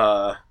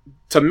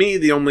 To me,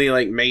 the only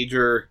like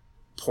major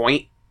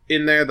point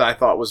in there that I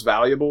thought was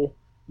valuable,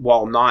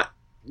 while not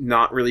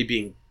really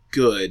being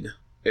good,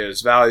 it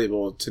was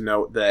valuable to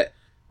note that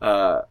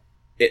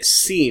it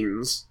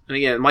seems, and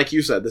again, like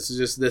you said, this is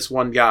just this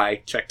one guy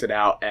checked it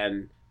out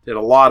and did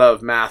a lot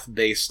of math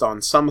based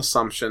on some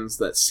assumptions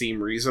that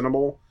seem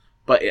reasonable,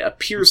 but it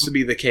appears to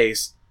be the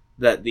case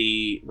that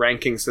the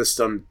ranking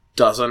system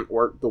doesn't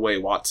work the way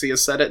WotC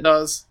has said it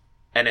does.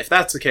 And if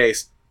that's the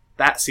case,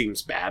 that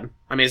seems bad.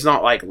 I mean, it's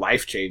not like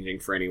life-changing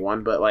for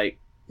anyone, but like,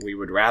 we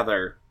would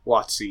rather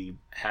WotC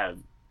have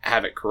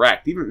it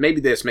correct. Even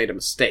maybe they just made a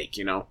mistake,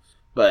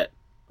 but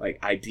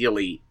like,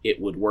 ideally it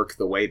would work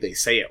the way they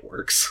say it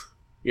works.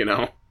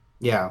 Yeah.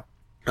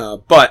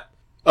 But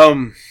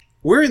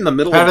we're in the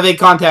middle. How do they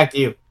contact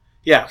you?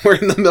 Yeah, we're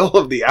in the middle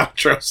of the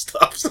outro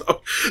stuff,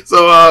 so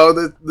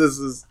this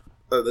is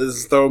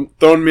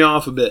throwing me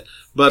off a bit.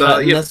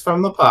 But this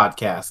from the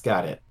podcast,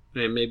 got it.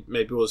 Maybe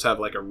we'll just have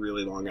like a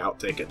really long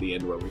outtake at the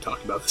end where we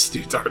talk about this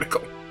dude's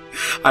article.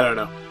 I don't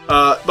know.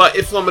 But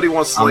if somebody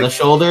wants to, on the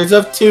shoulders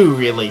of two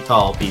really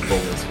tall people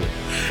this week.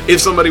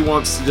 If somebody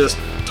wants to just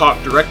talk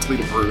directly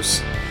to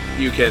Bruce,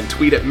 you can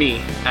tweet at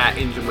me at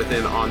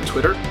EngineWithin on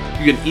Twitter.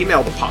 You can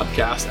email the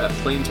podcast at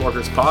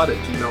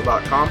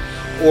planeswalkerspod@gmail.com.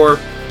 Or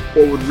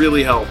what would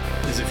really help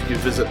is if you could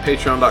visit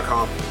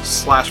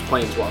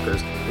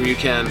patreon.com/planeswalkers, where you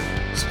can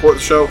support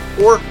the show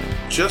or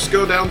just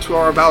go down to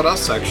our About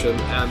Us section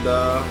and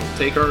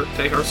take our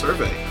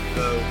survey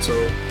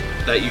so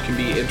that you can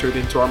be entered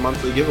into our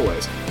monthly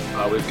giveaways.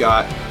 We've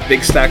got a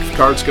big stack of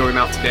cards going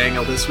out to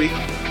Daniel this week,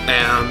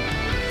 and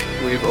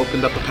we've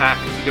opened up a pack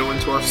to go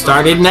into our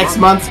started next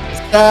month.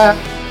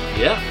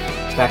 Yeah.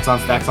 Stacks on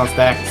stacks on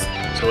stacks.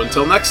 So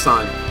until next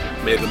time,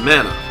 may the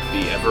mana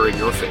be ever in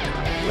your favor.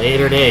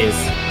 Later days.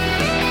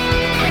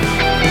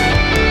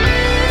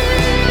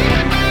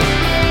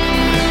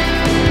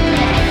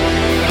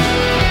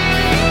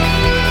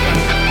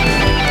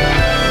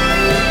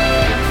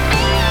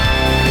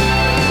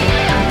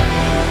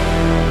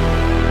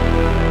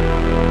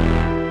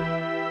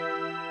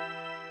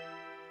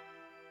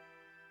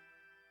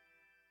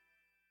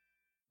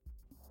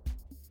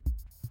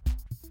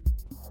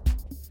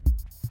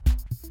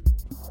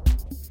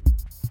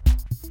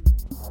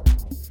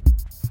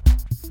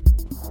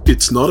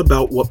 It's not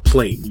about what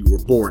plane you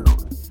were born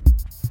on.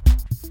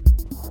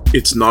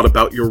 It's not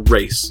about your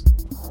race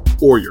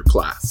or your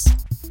class.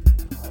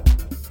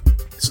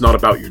 It's not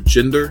about your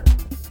gender,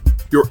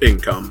 your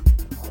income,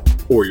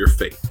 or your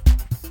faith.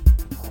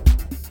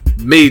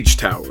 Mage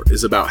Tower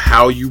is about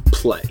how you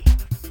play.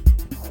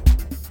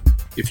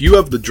 If you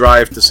have the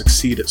drive to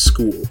succeed at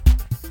school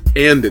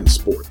and in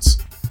sports,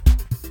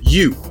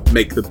 you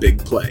make the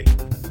big play.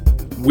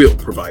 We'll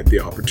provide the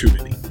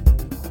opportunity.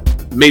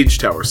 Mage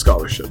Tower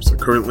scholarships are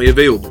currently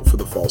available for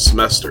the fall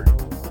semester.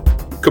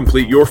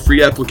 Complete your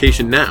free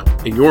application now,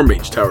 and your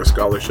Mage Tower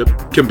scholarship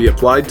can be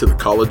applied to the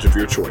college of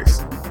your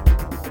choice.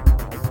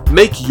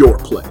 Make your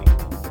play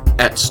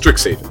at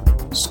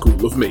Strixhaven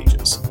School of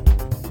Mages.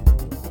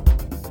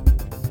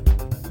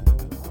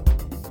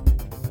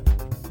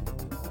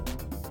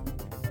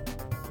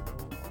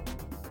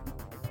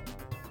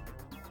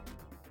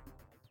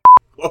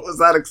 What was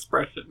that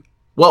expression?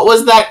 What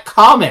was that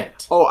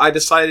comment? Oh, I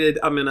decided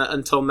I'm gonna,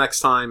 until next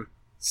time,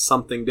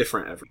 something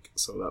different every week.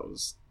 So that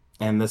was...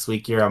 and this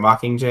week you're a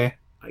Mockingjay.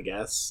 I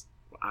guess.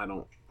 I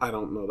don't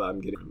know that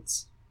I'm getting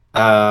it. The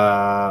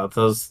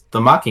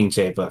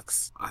Mockingjay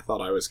books. I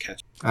thought I was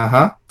catching.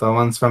 The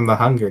ones from the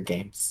Hunger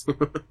Games.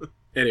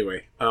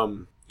 Anyway,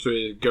 should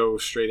we go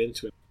straight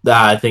into it?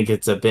 I think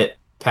it's a bit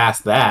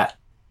past that.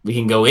 We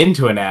can go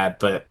into an ad,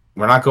 but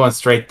we're not going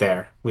straight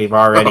there. We've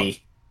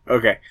already...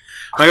 Okay.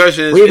 My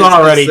question is... We've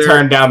already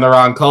turned down the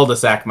wrong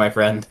cul-de-sac, my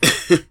friend.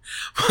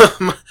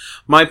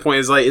 My point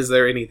is, like, is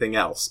there anything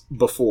else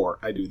before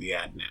I do the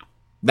ad now?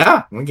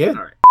 Nah, we're good.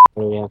 All right.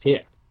 What do we have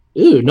here?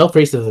 Ooh, No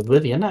Priest of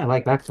Oblivion. I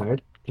like that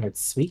card.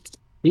 That's sweet.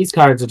 These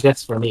cards are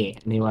just for me.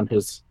 Anyone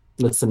who's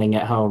listening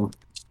at home,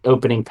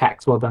 opening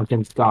packs while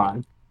Duncan's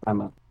gone.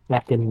 I'm a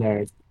second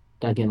nerd.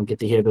 Duncan will get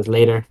to hear this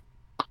later.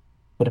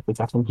 What have we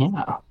got in here?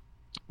 Oh,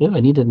 I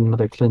needed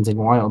another Cleansing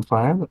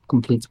Wildfire. That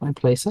completes my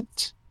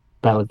playset.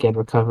 Battle Gate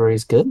Recovery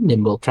is good.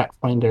 Nimble Trap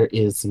Finder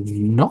is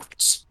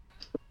not.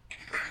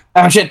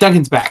 Oh shit,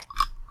 Duncan's back.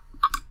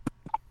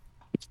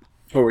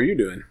 What were you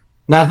doing?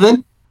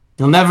 Nothing?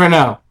 You'll never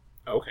know.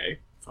 Okay,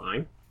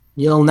 fine.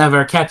 You'll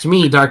never catch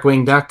me,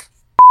 Darkwing Duck.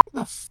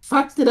 How the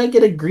fuck did I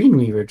get a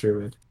Greenweaver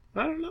Druid?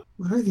 I don't know.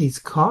 What are these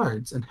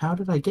cards, and how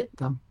did I get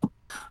them?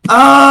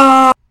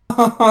 Oh!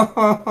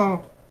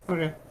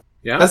 Okay.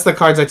 Yeah? That's the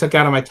cards I took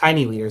out of my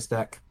Tiny Leaders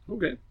deck.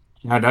 Okay.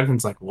 Now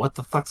Duncan's like, what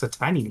the fuck's a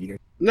Tiny Leader?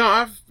 No,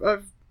 I've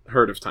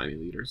heard of tiny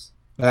leaders.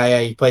 Yeah,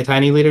 you play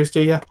Tiny Leaders,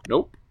 do you?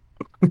 Nope.